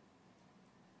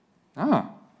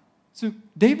 So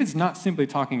David's not simply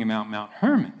talking about Mount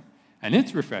Hermon and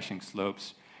its refreshing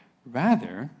slopes.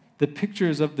 Rather, the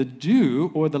pictures of the dew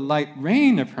or the light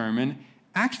rain of Hermon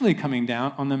actually coming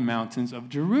down on the mountains of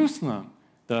Jerusalem,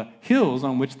 the hills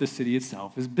on which the city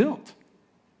itself is built.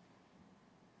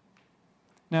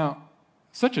 Now,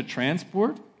 such a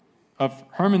transport of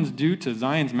Hermon's dew to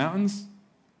Zion's mountains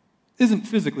isn't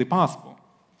physically possible,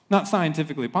 not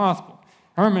scientifically possible.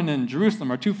 Hermon and Jerusalem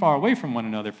are too far away from one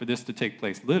another for this to take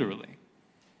place literally.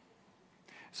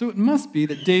 So it must be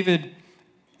that David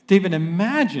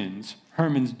imagines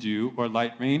Hermon's dew or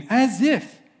light rain as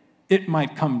if it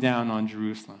might come down on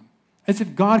Jerusalem, as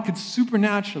if God could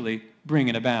supernaturally bring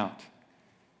it about.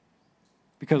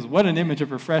 Because what an image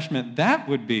of refreshment that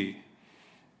would be.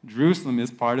 Jerusalem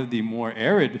is part of the more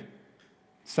arid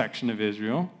section of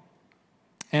Israel,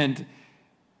 and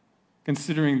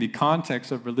considering the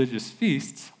context of religious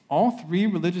feasts, all three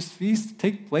religious feasts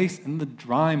take place in the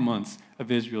dry months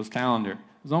of Israel's calendar.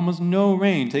 There's almost no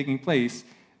rain taking place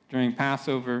during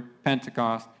Passover,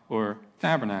 Pentecost, or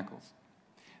Tabernacles.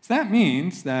 So that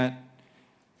means that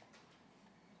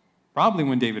probably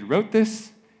when David wrote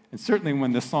this, and certainly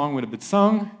when the song would have been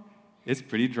sung, it's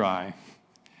pretty dry.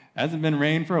 Hasn't been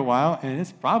rain for a while, and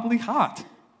it's probably hot.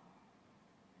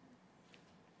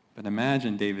 But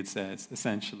imagine, David says,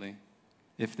 essentially,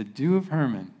 if the dew of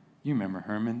Hermon, you remember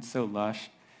Hermon, so lush,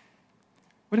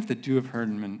 what if the dew of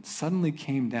Hermon suddenly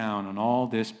came down on all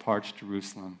this parched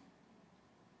Jerusalem?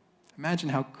 Imagine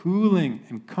how cooling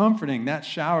and comforting that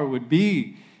shower would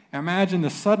be. Imagine the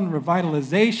sudden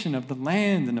revitalization of the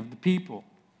land and of the people.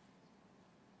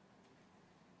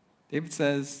 David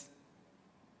says,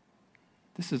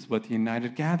 this is what the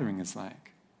united gathering is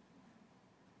like.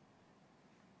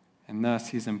 And thus,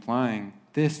 he's implying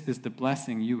this is the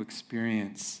blessing you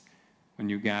experience when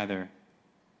you gather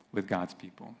with God's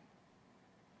people.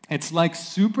 It's like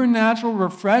supernatural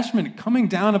refreshment coming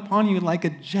down upon you like a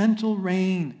gentle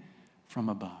rain from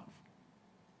above.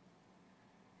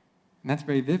 And that's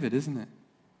very vivid, isn't it?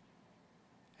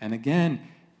 And again,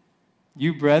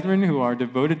 you brethren who are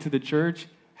devoted to the church,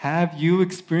 have you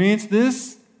experienced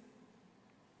this?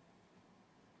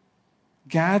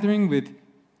 Gathering with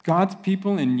God's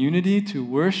people in unity to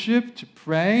worship, to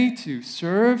pray, to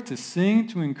serve, to sing,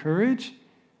 to encourage,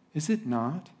 is it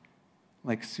not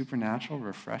like supernatural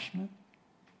refreshment?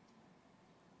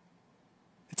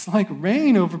 It's like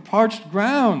rain over parched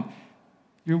ground.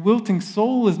 Your wilting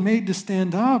soul is made to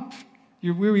stand up.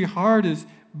 Your weary heart is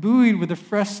buoyed with the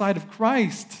fresh sight of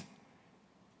Christ.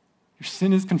 Your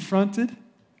sin is confronted.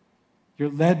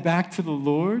 You're led back to the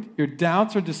Lord. Your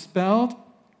doubts are dispelled.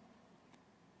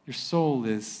 Your soul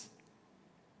is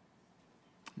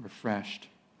refreshed.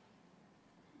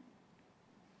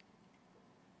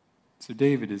 So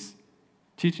David is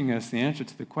teaching us the answer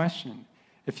to the question.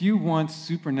 If you want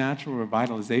supernatural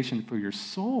revitalization for your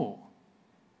soul,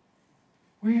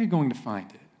 where are you going to find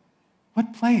it?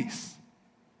 What place?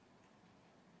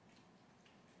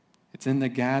 It's in the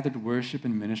gathered worship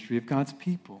and ministry of God's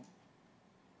people.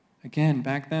 Again,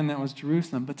 back then that was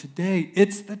Jerusalem, but today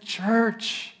it's the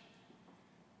church.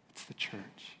 It's the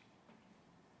church.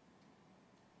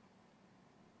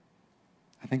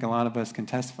 I think a lot of us can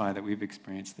testify that we've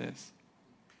experienced this.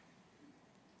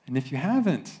 And if you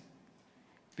haven't,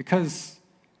 because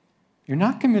you're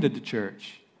not committed to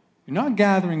church, you're not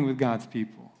gathering with God's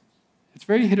people, it's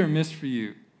very hit or miss for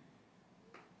you,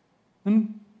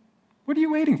 then what are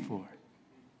you waiting for?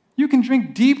 You can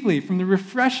drink deeply from the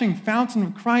refreshing fountain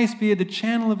of Christ via the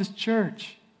channel of his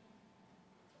church.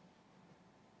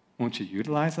 Won't you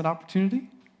utilize that opportunity?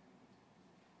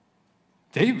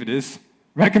 David is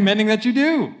recommending that you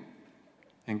do.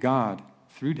 And God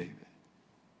through David.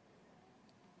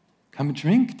 Come and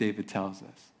drink, David tells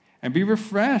us, and be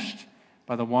refreshed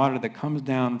by the water that comes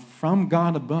down from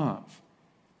God above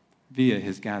via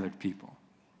his gathered people.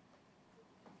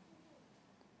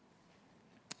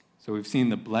 So we've seen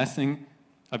the blessing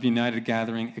of united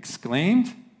gathering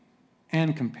exclaimed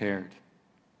and compared.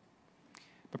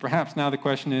 But perhaps now the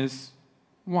question is,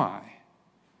 why?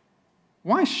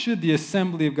 Why should the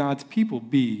assembly of God's people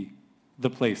be the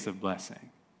place of blessing?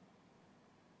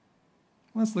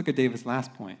 Let's look at David's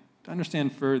last point to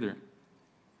understand further.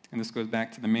 And this goes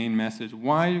back to the main message,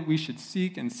 why we should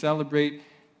seek and celebrate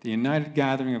the united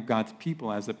gathering of God's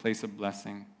people as a place of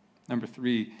blessing. Number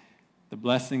 3, the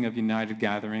blessing of united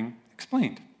gathering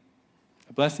explained.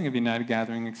 A blessing of united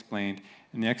gathering explained.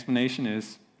 And the explanation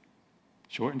is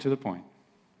short and to the point.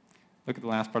 Look at the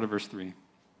last part of verse 3.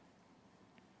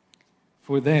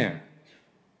 For there,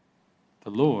 the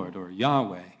Lord, or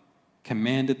Yahweh,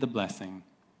 commanded the blessing,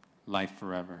 life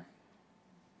forever.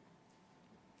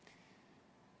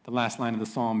 The last line of the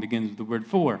psalm begins with the word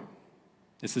for.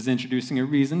 This is introducing a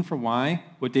reason for why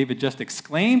what David just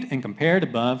exclaimed and compared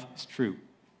above is true.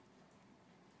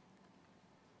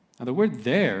 Now, the word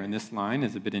there in this line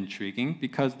is a bit intriguing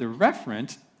because the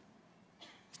referent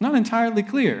is not entirely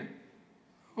clear.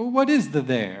 Well, what is the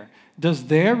there? Does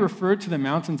there refer to the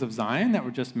mountains of Zion that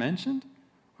were just mentioned?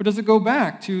 Or does it go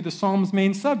back to the psalm's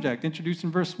main subject, introduced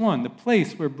in verse 1, the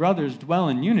place where brothers dwell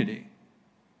in unity?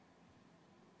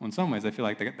 Well, in some ways, I feel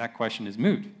like that question is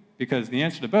moot because the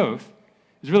answer to both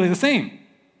is really the same.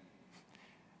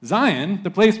 Zion,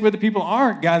 the place where the people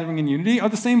are gathering in unity, are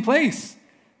the same place.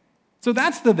 So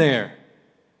that's the there.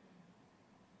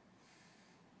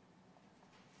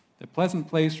 The pleasant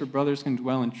place where brothers can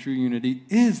dwell in true unity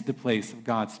is the place of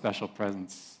God's special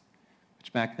presence,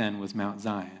 which back then was Mount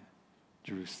Zion,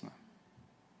 Jerusalem.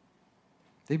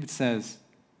 David says,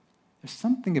 there's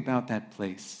something about that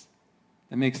place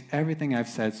that makes everything I've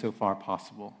said so far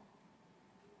possible.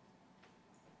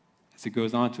 As he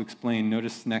goes on to explain,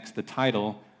 notice next the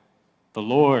title, the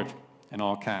Lord, in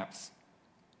all caps.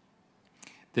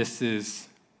 This is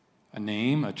a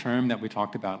name, a term that we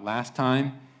talked about last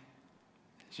time.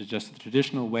 This is just the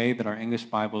traditional way that our English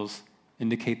Bibles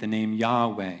indicate the name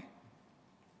Yahweh.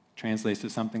 Translates to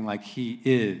something like He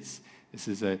is. This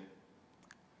is a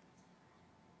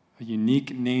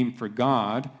unique name for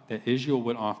God that Israel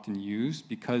would often use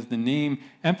because the name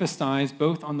emphasized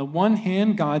both on the one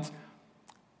hand God's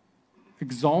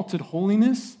exalted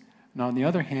holiness and on the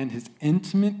other hand his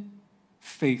intimate,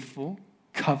 faithful,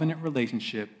 covenant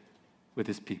relationship with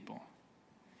his people.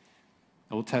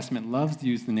 The Old Testament loves to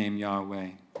use the name Yahweh.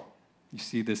 You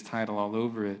see this title all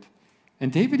over it.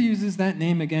 And David uses that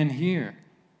name again here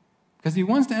because he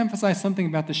wants to emphasize something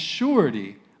about the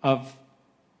surety of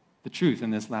the truth in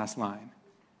this last line.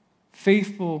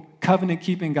 Faithful,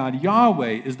 covenant-keeping God,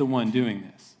 Yahweh, is the one doing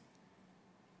this.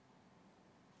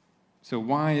 So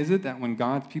why is it that when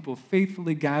God's people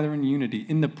faithfully gather in unity,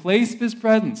 in the place of his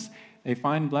presence, they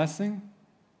find blessing?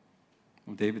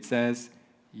 Well, David says,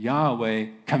 Yahweh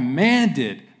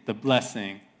commanded the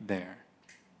blessing there.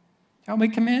 Yahweh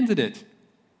commanded it.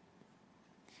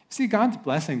 See, God's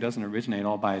blessing doesn't originate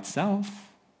all by itself,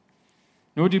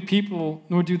 nor do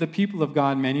the people of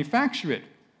God manufacture it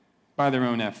by their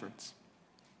own efforts.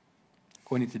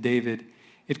 According to David,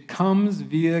 it comes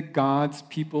via God's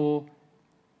people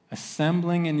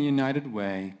assembling in a united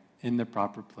way in the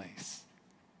proper place.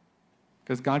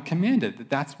 Because God commanded that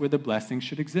that's where the blessing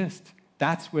should exist.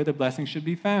 That's where the blessing should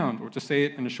be found. Or to say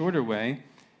it in a shorter way,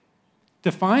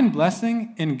 to find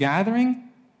blessing in gathering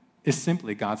is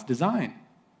simply God's design.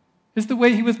 It's the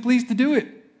way he was pleased to do it.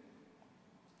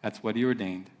 That's what he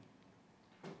ordained.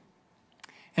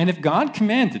 And if God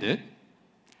commanded it,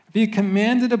 if he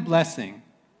commanded a blessing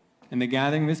in the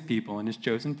gathering of his people in his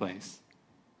chosen place,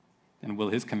 then will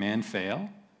his command fail?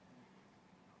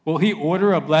 Will he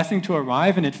order a blessing to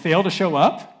arrive and it fail to show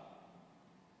up?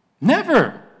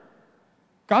 Never.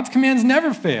 God's commands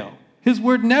never fail. His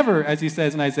word never, as he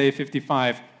says in Isaiah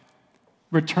 55,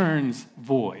 returns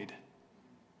void,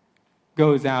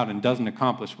 goes out and doesn't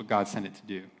accomplish what God sent it to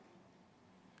do.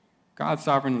 God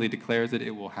sovereignly declares that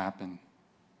it will happen.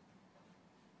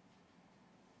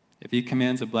 If he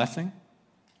commands a blessing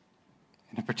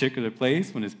in a particular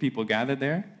place when his people gather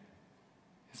there,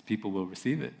 his people will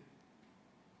receive it.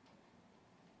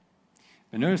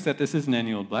 But notice that this isn't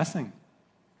any old blessing.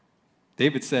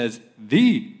 David says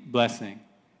the blessing,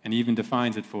 and even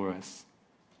defines it for us.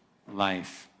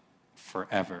 Life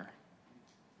forever.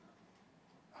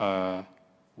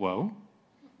 Whoa.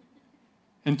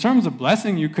 In terms of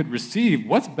blessing you could receive,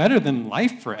 what's better than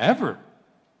life forever?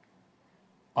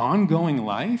 Ongoing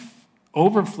life?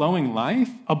 Overflowing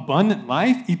life? Abundant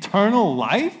life? Eternal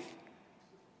life?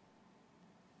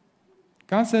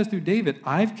 God says through David,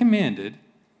 I've commanded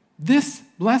this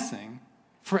blessing,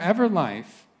 forever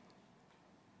life,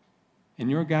 in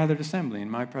your gathered assembly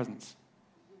in my presence.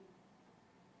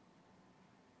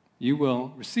 You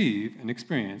will receive and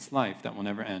experience life that will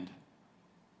never end.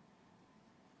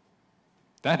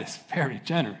 That is very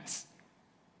generous.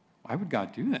 Why would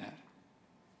God do that?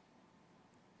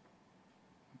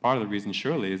 Part of the reason,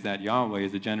 surely, is that Yahweh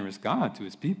is a generous God to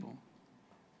his people.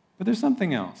 But there's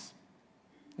something else.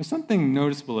 There's something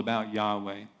noticeable about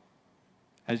Yahweh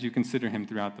as you consider him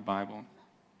throughout the Bible.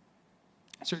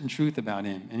 A certain truth about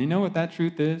him. And you know what that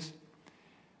truth is?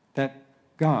 That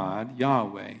God,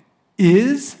 Yahweh,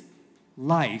 is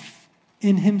life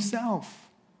in himself.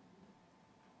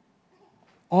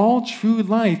 All true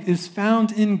life is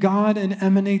found in God and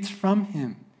emanates from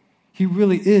him. He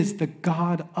really is the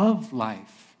God of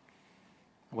life.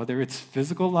 Whether it's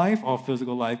physical life, all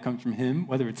physical life comes from him.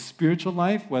 Whether it's spiritual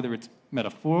life, whether it's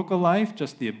metaphorical life,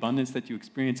 just the abundance that you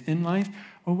experience in life,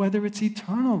 or whether it's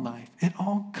eternal life, it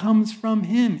all comes from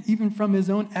him, even from his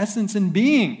own essence and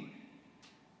being.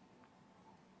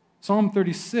 Psalm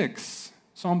 36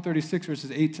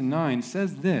 verses 8 to 9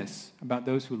 says this about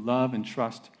those who love and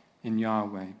trust in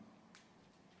Yahweh. He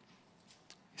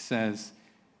says,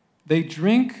 they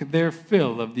drink their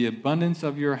fill of the abundance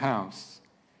of your house,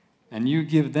 and you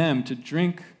give them to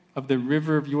drink of the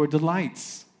river of your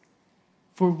delights.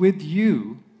 For with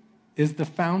you is the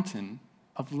fountain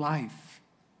of life.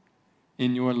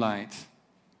 In your light,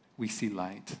 we see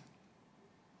light.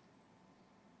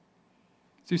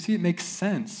 So you see, it makes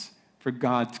sense for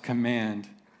God to command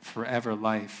forever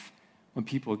life when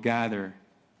people gather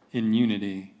in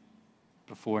unity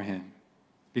before him.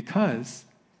 Because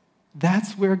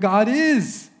that's where God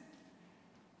is.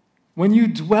 When you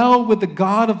dwell with the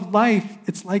God of life,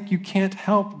 it's like you can't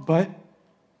help but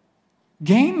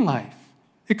gain life,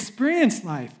 experience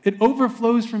life. It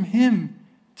overflows from him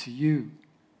to you.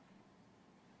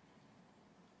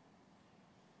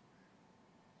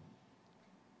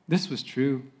 This was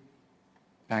true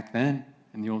back then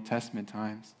in the Old Testament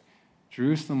times.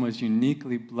 Jerusalem was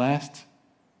uniquely blessed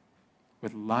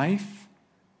with life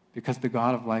because the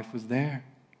God of life was there.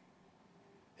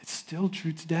 It's still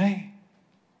true today.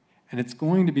 And it's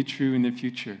going to be true in the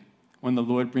future when the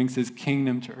Lord brings his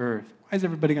kingdom to earth. Why is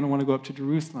everybody going to want to go up to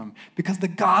Jerusalem? Because the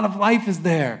God of life is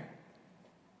there.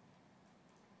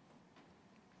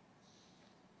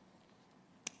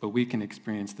 But we can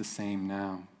experience the same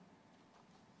now.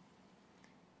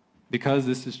 Because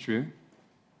this is true,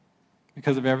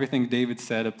 because of everything David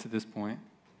said up to this point,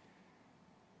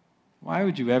 why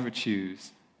would you ever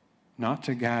choose not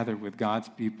to gather with God's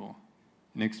people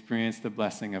and experience the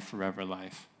blessing of forever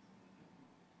life?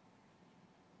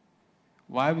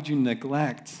 Why would you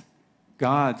neglect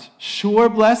God's sure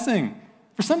blessing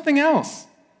for something else?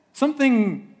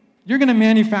 Something you're going to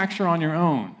manufacture on your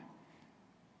own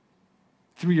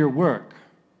through your work,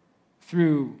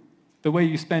 through the way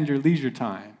you spend your leisure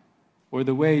time, or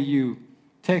the way you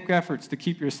take efforts to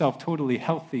keep yourself totally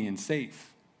healthy and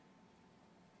safe.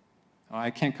 Oh, I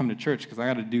can't come to church because I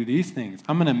got to do these things.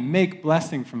 I'm going to make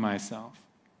blessing for myself.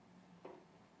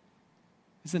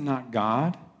 Is it not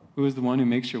God who is the one who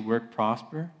makes your work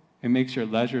prosper, who makes your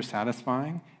leisure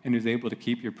satisfying, and who's able to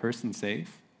keep your person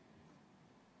safe?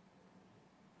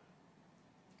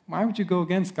 Why would you go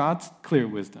against God's clear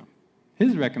wisdom,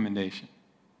 his recommendation,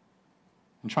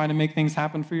 and try to make things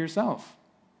happen for yourself?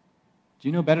 Do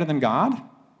you know better than God?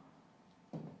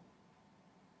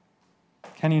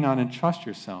 Can you not entrust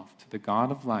yourself to the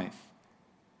God of life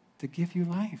to give you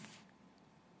life?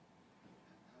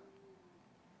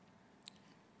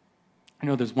 I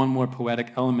know there's one more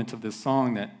poetic element of this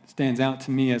song that stands out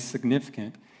to me as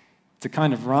significant. It's a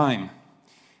kind of rhyme.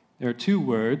 There are two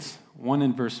words, one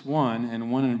in verse 1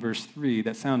 and one in verse 3,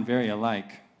 that sound very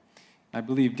alike. I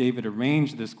believe David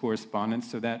arranged this correspondence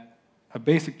so that a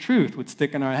basic truth would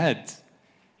stick in our heads.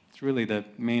 It's really the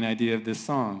main idea of this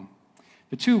song.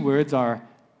 The two words are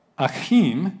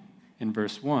achim in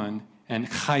verse 1 and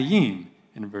chayim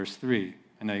in verse 3.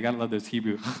 I know, you gotta love those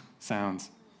Hebrew sounds.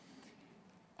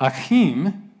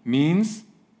 Achim means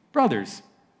brothers,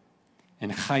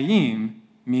 and chayim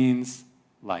means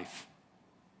life.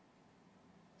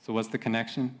 So what's the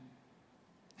connection?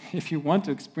 If you want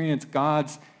to experience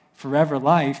God's forever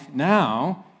life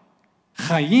now,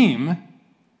 chayim,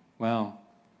 well,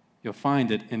 you'll find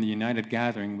it in the united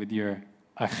gathering with your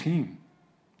achim,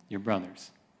 your brothers.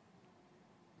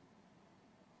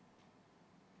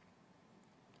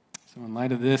 So in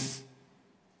light of this,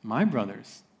 my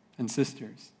brothers and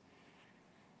sisters,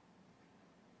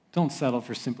 don't settle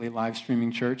for simply live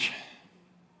streaming church.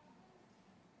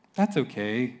 That's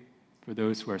okay for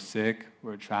those who are sick, who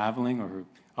are traveling, or who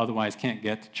otherwise can't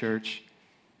get to church.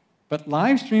 But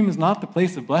live stream is not the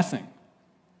place of blessing.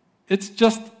 It's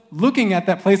just looking at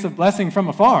that place of blessing from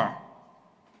afar.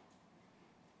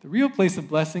 The real place of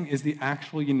blessing is the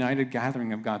actual united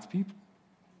gathering of God's people.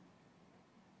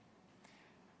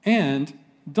 And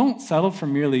don't settle for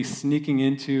merely sneaking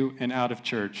into and out of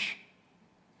church,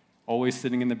 always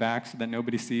sitting in the back so that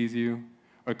nobody sees you,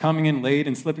 or coming in late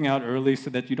and slipping out early so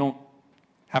that you don't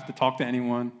have to talk to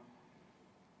anyone.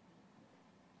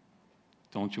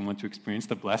 Don't you want to experience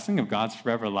the blessing of God's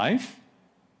forever life?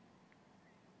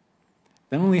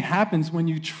 That only happens when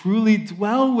you truly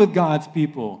dwell with God's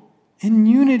people in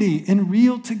unity, in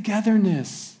real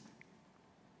togetherness.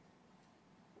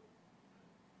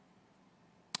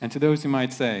 And to those who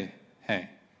might say, hey,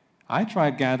 I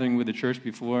tried gathering with the church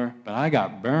before, but I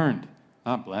got burned,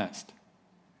 not blessed.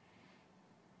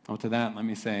 Well, to that, let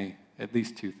me say at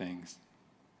least two things.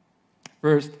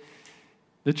 First,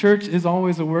 the church is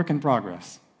always a work in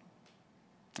progress.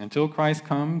 Until Christ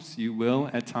comes, you will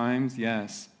at times,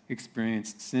 yes,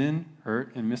 experience sin,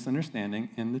 hurt, and misunderstanding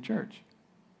in the church.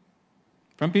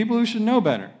 From people who should know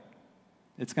better.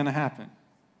 It's going to happen.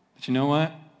 But you know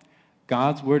what?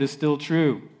 God's word is still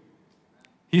true.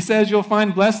 He says you'll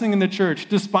find blessing in the church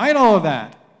despite all of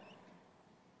that,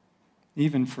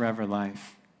 even forever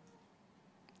life.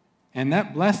 And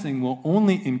that blessing will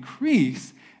only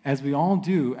increase as we all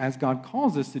do, as God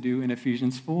calls us to do in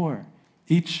Ephesians 4.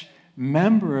 Each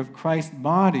member of Christ's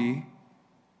body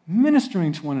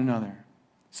ministering to one another,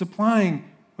 supplying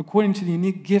according to the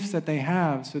unique gifts that they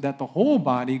have so that the whole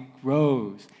body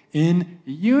grows in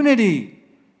unity,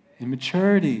 in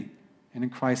maturity, and in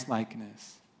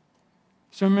Christ-likeness.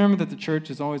 So remember that the church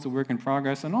is always a work in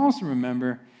progress, and also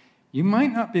remember, you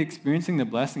might not be experiencing the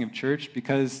blessing of church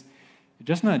because you're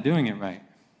just not doing it right.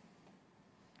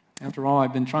 After all,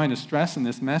 I've been trying to stress in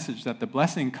this message that the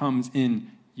blessing comes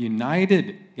in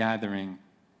united gathering.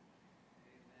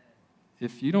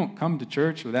 If you don't come to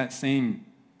church with that same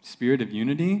spirit of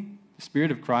unity, the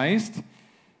Spirit of Christ,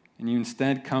 and you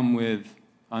instead come with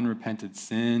unrepented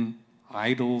sin,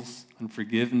 idols,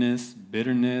 unforgiveness,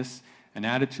 bitterness, an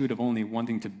attitude of only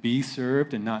wanting to be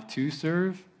served and not to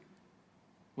serve,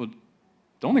 well,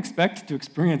 don't expect to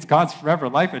experience God's forever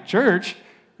life at church.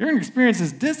 You're going to experience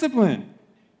His discipline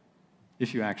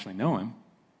if you actually know Him.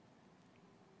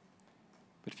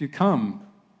 But if you come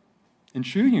in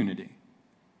true unity,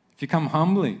 if you come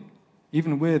humbly,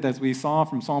 even with, as we saw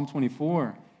from Psalm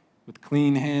 24, with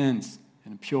clean hands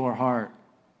and a pure heart,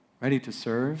 ready to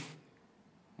serve,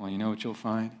 well, you know what you'll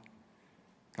find?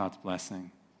 God's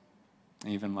blessing,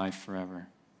 even life forever.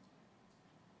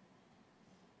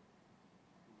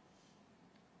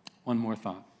 One more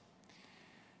thought.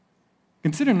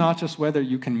 Consider not just whether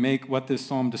you can make what this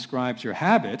psalm describes your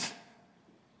habit,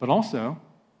 but also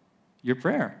your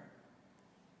prayer.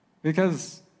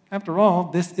 Because, after all,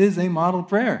 this is a model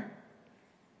prayer.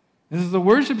 This is a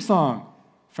worship song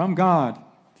from God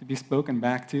to be spoken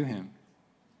back to him.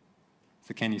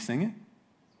 So can you sing it?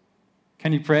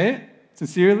 Can you pray it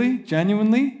sincerely,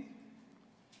 genuinely?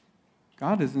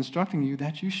 God is instructing you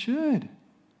that you should.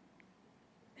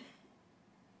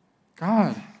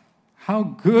 God, how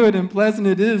good and pleasant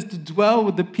it is to dwell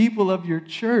with the people of your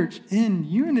church in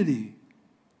unity.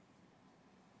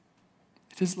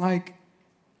 It is like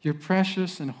your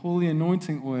precious and holy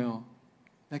anointing oil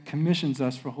that commissions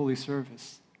us for holy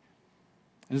service.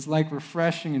 It is like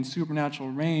refreshing and supernatural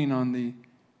rain on the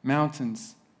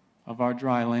mountains of our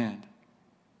dry land.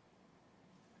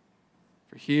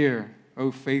 For here,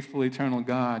 O faithful eternal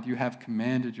God, you have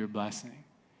commanded your blessing,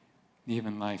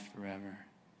 even life forever.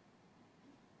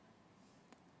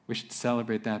 We should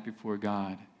celebrate that before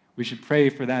God. We should pray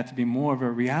for that to be more of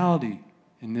a reality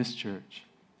in this church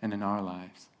and in our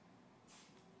lives.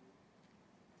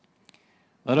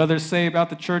 Let others say about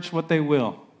the church what they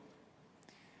will.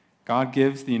 God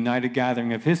gives the united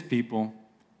gathering of his people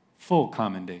full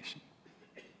commendation.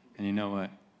 And you know what?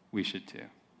 We should too.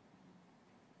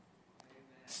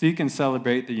 Seek and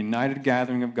celebrate the united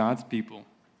gathering of God's people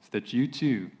so that you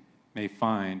too may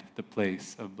find the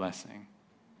place of blessing.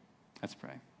 Let's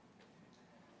pray.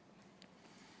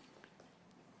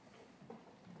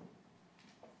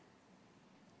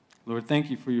 Lord, thank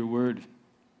you for your word.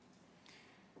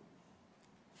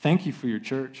 Thank you for your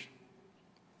church.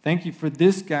 Thank you for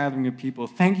this gathering of people.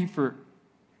 Thank you for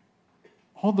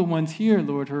all the ones here,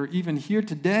 Lord, who are even here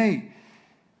today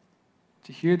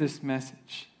to hear this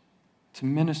message, to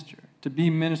minister, to be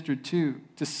ministered to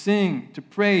sing, to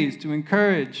praise, to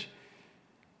encourage,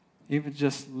 even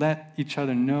just let each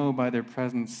other know by their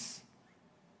presence,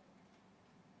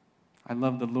 I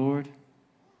love the Lord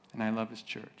and I love his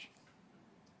church.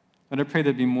 But I pray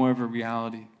there'd be more of a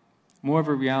reality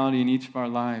in each of our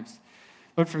lives.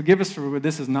 But forgive us for where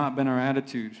this has not been our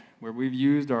attitude, where we've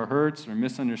used our hurts or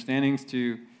misunderstandings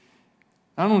to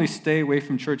not only stay away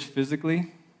from church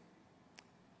physically,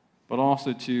 but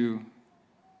also to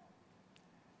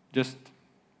just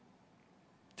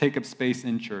take up space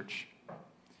in church.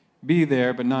 Be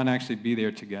there, but not actually be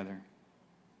there together.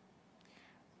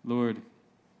 Lord,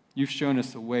 you've shown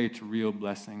us a way to real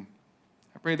blessing.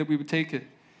 I pray that we would take it.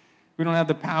 We don't have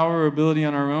the power or ability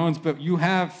on our own, but you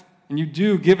have, and you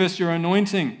do give us your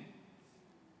anointing.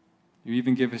 You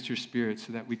even give us your Spirit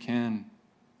so that we can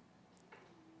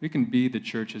be the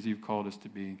church as you've called us to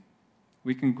be.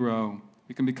 We can grow.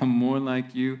 We can become more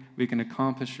like you. We can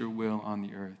accomplish your will on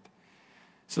the earth.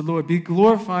 So, Lord, be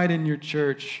glorified in your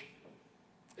church.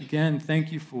 Again,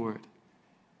 thank you for it.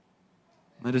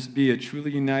 Let us be a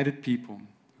truly united people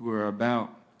who are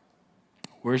about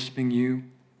worshiping you,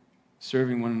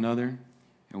 serving one another,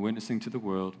 and witnessing to the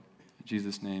world. In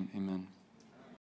Jesus' name, amen.